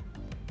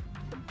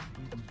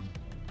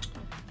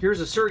 Here's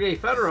a Sergei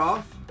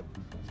Fedorov,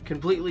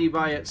 completely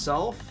by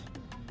itself,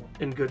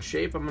 in good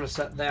shape. I'm going to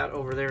set that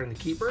over there in the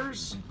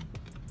keepers.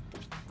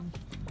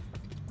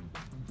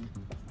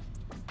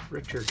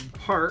 Richard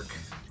Park.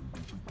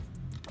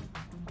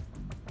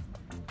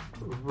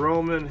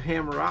 Roman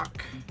Hamrock.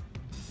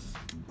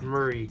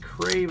 Murray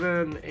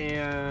Craven,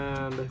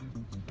 and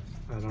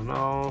I don't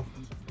know.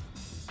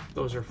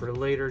 Those are for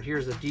later.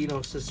 Here's a Dino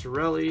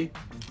Cicerelli.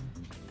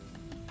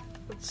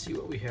 Let's see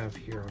what we have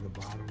here on the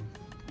bottom.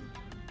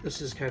 This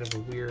is kind of a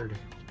weird...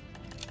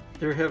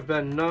 There have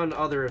been none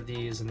other of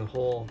these in the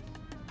whole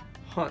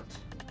hunt,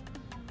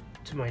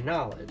 to my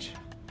knowledge.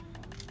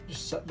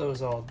 Just set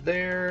those all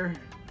there.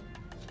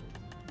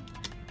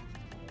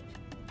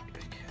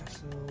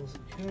 Castles,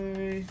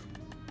 okay.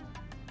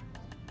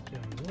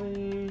 Down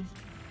way.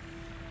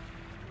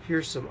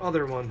 Here's some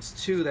other ones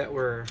too that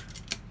were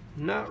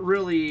not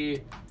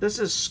really... This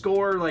is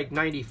score like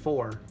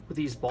 94 with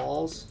these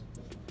balls.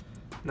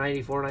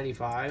 94,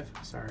 95.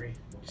 Sorry.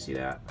 You see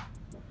that?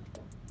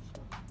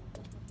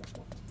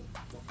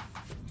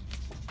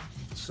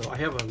 So I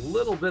have a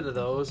little bit of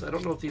those. I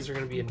don't know if these are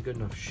going to be in good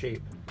enough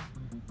shape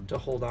to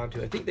hold on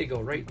to. I think they go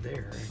right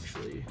there,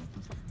 actually.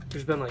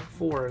 There's been like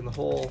 4 in the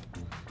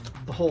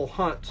whole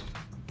hunt.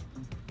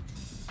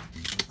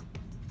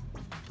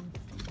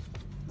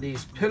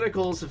 These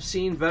Pinnacles have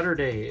seen better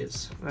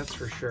days, that's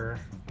for sure.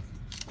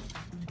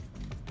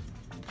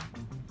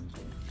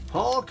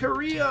 Paul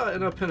Kariya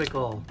in a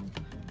Pinnacle.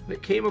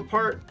 It came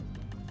apart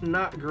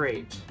not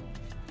great.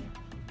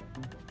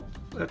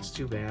 That's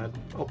too bad.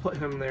 I'll put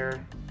him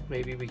there.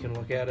 Maybe we can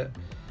look at it.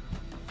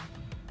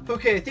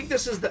 Okay, I think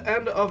this is the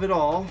end of it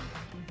all,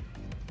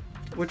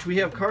 which we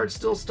have cards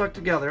still stuck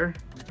together,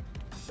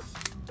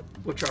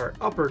 which are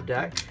Upper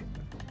Deck,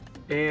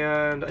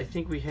 and I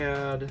think we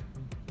had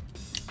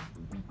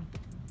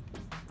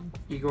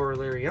Igor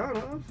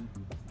Larionov.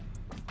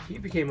 He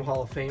became a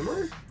Hall of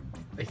Famer,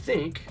 I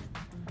think.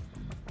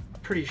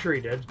 Pretty sure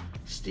he did.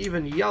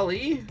 Stephen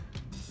Yelly,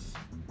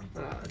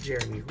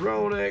 Jeremy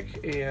Roenick,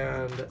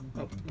 and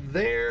up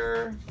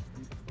there,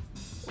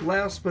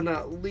 last but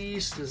not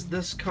least, is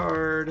this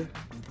card,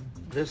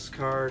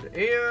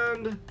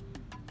 and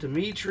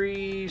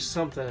Dimitri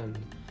something.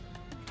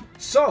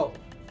 So,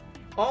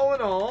 all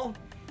in all,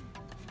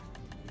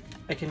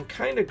 I can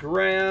kind of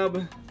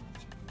grab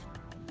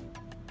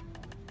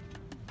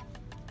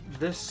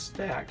this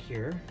stack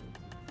here,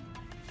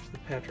 the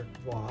Patrick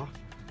Waugh.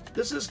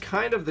 This is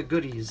kind of the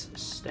goodies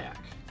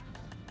stack.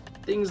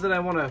 Things that I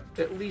want to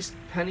at least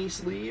penny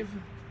sleeve.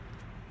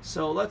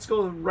 So let's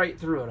go right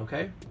through it,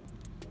 okay?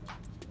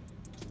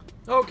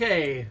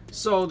 Okay,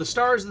 so the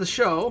stars of the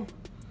show.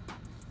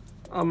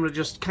 I'm going to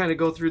just kind of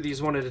go through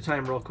these one at a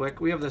time real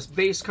quick. We have this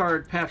base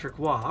card Patrick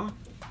Waugh.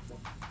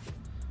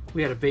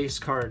 We had a base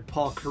card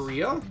Paul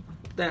Kariya.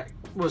 That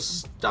was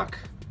stuck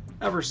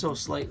ever so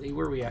slightly.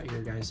 Where are we at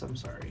here, guys? I'm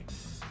sorry.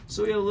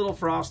 So we had a little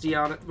frosty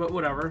on it, but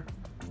whatever.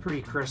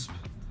 Pretty crisp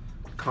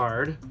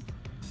card.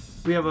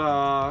 We have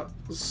a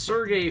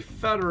Sergei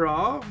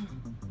Fedorov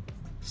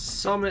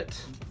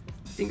Summit.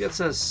 I think that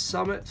says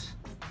Summit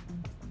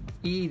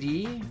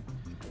ED.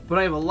 But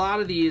I have a lot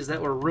of these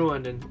that were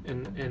ruined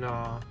and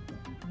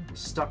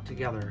stuck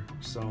together.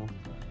 So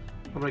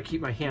I'm going to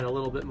keep my hand a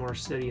little bit more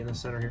steady in the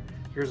center here.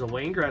 Here's a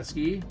Wayne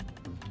Gretzky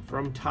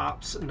from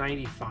Topps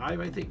 95,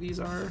 I think these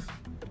are.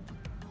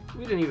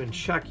 We didn't even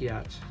check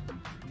yet.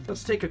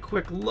 Let's take a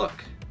quick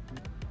look.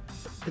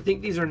 I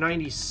think these are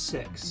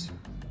 96.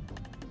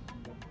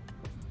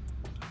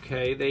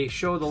 Okay, they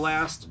show the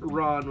last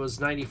run was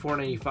 94,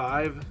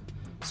 95.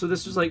 So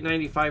this was like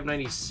 95,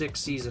 96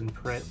 season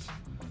print.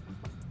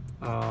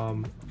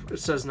 It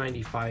says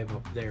 95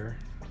 up there.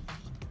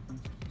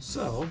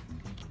 So,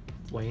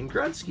 Wayne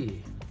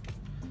Gretzky.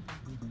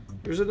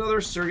 Here's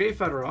another Sergei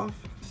Fedorov.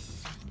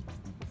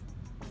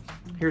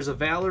 Here's a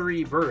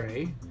Valerie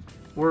Bure,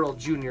 World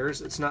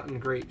Juniors. It's not in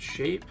great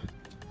shape.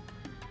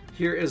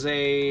 Here is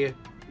a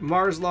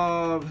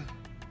Marslov.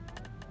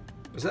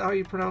 Is that how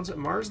you pronounce it?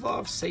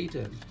 Marslov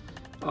Satan.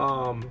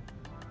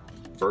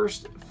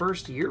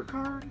 First year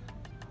card.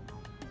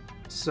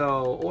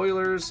 So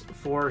Oilers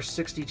for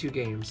 62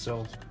 games.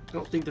 So I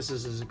don't think this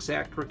is his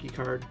exact rookie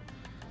card.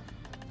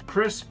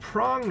 Chris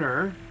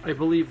Pronger. I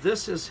believe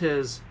this is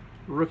his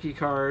rookie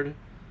card.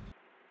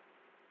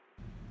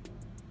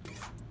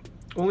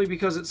 Only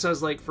because it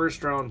says like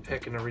first round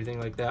pick and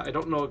everything like that. I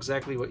don't know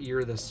exactly what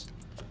year this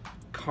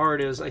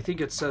card is. I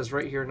think it says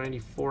right here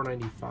 94,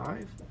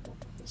 95.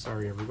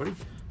 Sorry everybody.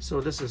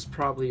 So this is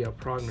probably a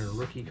Pronger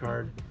rookie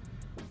card.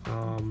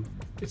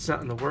 It's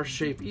not in the worst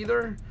shape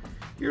either.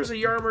 Here's a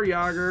Jaromir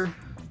Jagr.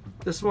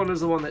 This one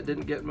is the one that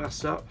didn't get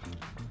messed up.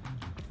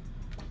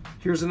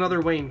 Here's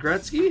another Wayne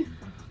Gretzky.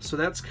 So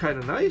that's kind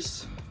of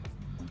nice.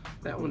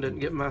 That one didn't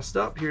get messed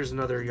up. Here's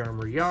another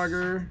Jaromir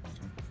Jagr.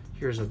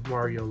 Here's a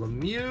Mario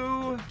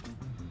Lemieux.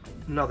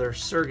 Another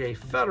Sergei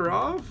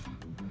Fedorov.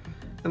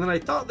 And then I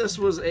thought this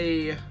was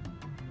a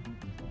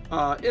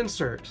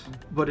insert,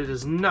 but it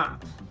is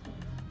not.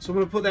 So I'm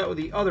going to put that with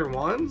the other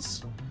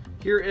ones.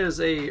 Here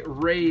is a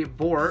Ray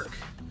Bork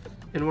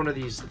in one of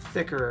these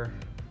thicker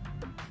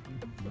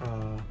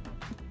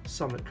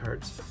Summit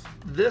cards.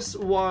 This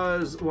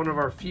was one of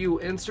our few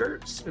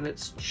inserts, and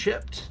it's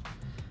chipped.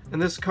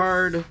 And this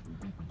card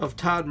of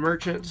Todd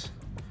Merchant,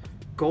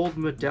 Gold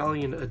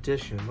Medallion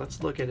Edition.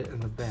 Let's look at it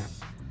in the back.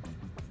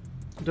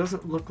 It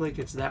doesn't look like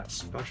it's that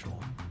special.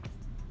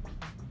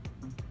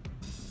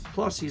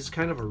 Plus, he's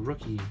kind of a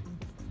rookie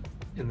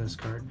in this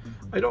card.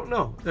 I don't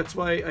know. That's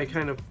why I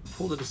kind of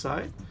pulled it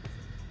aside.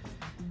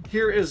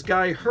 Here is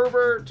Guy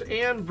Herbert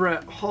and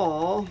Brett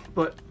Hall,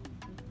 but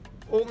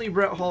only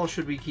Brett Hall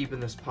should we keep in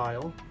this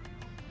pile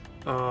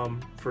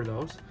for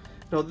those.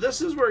 Now,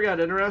 this is where it got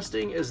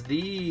interesting, is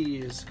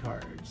these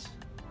cards.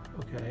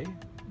 Okay,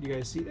 you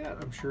guys see that?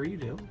 I'm sure you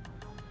do.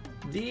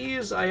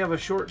 These I have a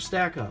short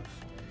stack of.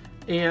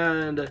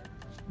 And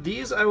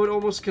these I would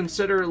almost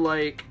consider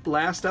like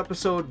last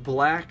episode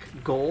black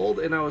gold,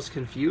 and I was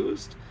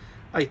confused.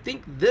 I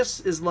think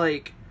this is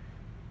like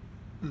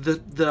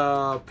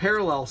the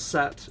parallel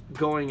set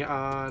going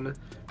on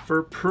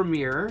for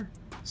Premier.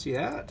 See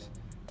that?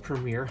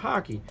 Premier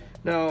Hockey.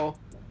 Now,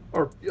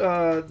 or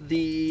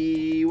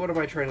what am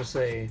I trying to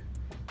say?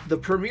 The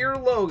Premier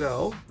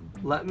logo,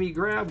 let me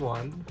grab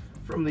one,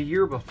 from the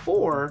year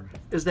before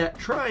is that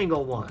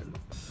triangle one.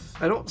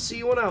 I don't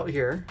see one out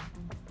here.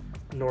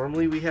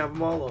 Normally we have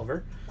them all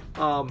over.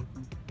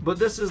 But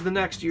this is the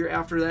next year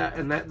after that,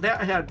 and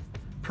that had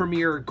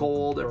Premier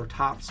Gold or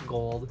Topps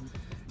Gold.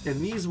 And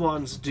these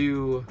ones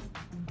do,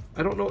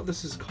 I don't know what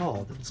this is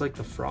called. It's like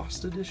the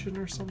Frost Edition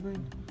or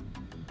something.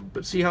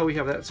 But see how we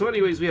have that. So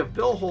anyways, we have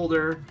Bill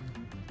Holder,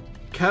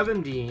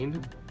 Kevin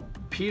Dean,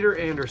 Peter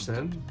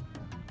Anderson,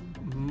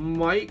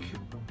 Mike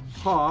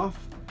Hoff,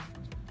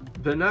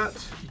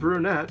 Bennett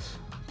Brunette,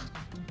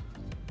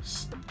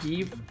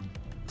 Stephen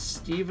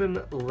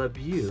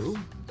Lemieux,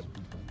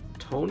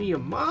 Tony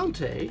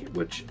Amonte,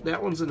 which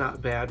that one's a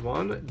not bad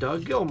one,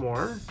 Doug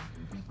Gilmour,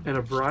 and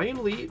a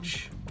Brian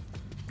Leach,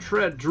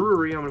 Fred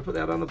Drury, I'm going to put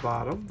that on the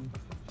bottom,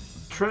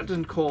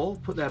 Trenton Cole,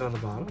 put that on the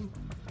bottom,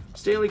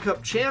 Stanley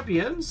Cup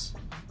Champions,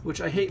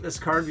 which I hate this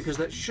card because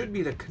that should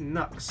be the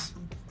Canucks.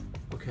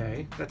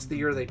 Okay, that's the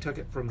year they took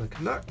it from the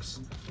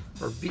Canucks,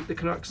 or beat the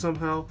Canucks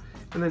somehow.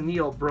 And then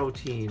Neil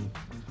Brotein.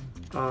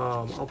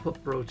 I'll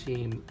put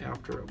Brotein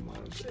after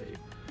Amonte.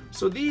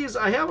 So these,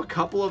 I have a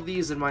couple of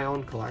these in my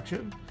own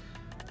collection,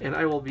 and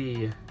I will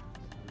be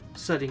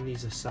setting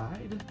these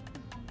aside.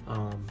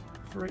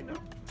 for right now.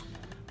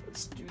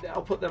 Let's do that.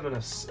 I'll put them in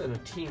a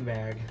team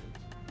bag.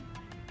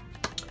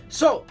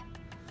 So,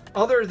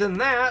 other than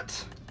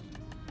that,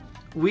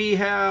 we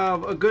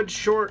have a good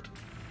short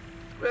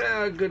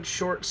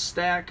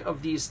stack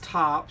of these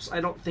Topps.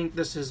 I don't think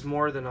this is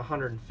more than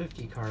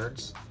 150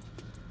 cards,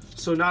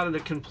 so not in a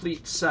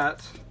complete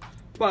set,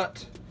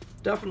 but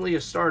definitely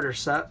a starter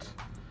set.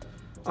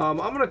 I'm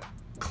gonna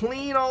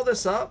clean all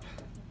this up.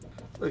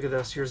 Look at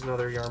this. Here's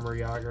another Jaromir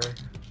Jagr.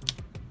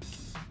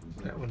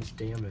 That one's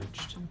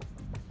damaged.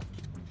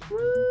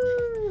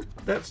 Woo!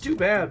 That's too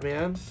bad,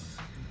 man.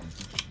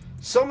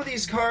 Some of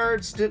these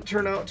cards didn't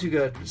turn out too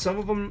good. Some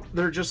of them,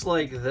 they're just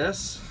like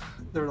this.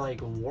 They're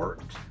like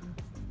warped.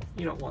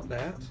 You don't want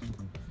that.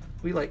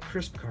 We like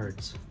crisp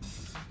cards.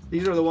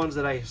 These are the ones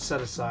that I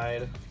set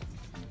aside.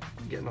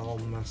 Getting all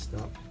messed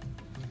up.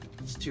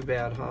 It's too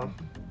bad, huh?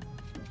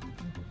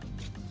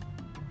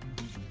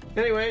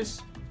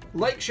 Anyways,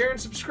 like, share,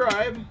 and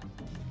subscribe.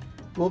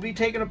 We'll be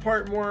taking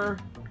apart more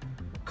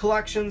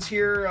collections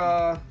here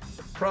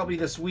probably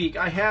this week.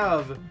 I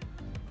have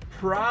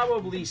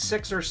probably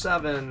 6 or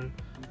 7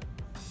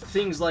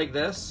 things like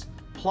this,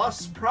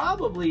 plus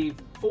probably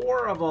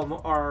 4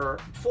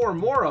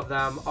 more of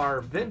them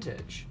are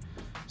vintage.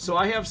 So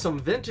I have some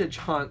vintage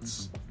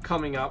hunts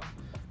coming up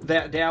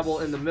that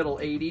dabble in the middle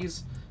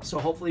 80s. So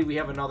hopefully we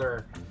have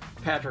another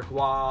Patrick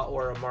Waugh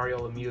or a Mario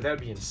Lemieux. That'd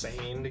be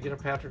insane to get a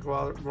Patrick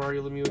Waugh,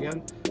 Mario Lemieux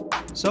again.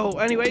 So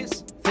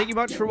anyways, thank you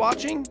much for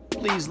watching.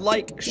 Please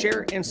like,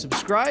 share, and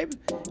subscribe.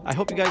 I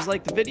hope you guys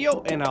liked the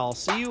video, and I'll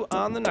see you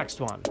on the next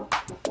one.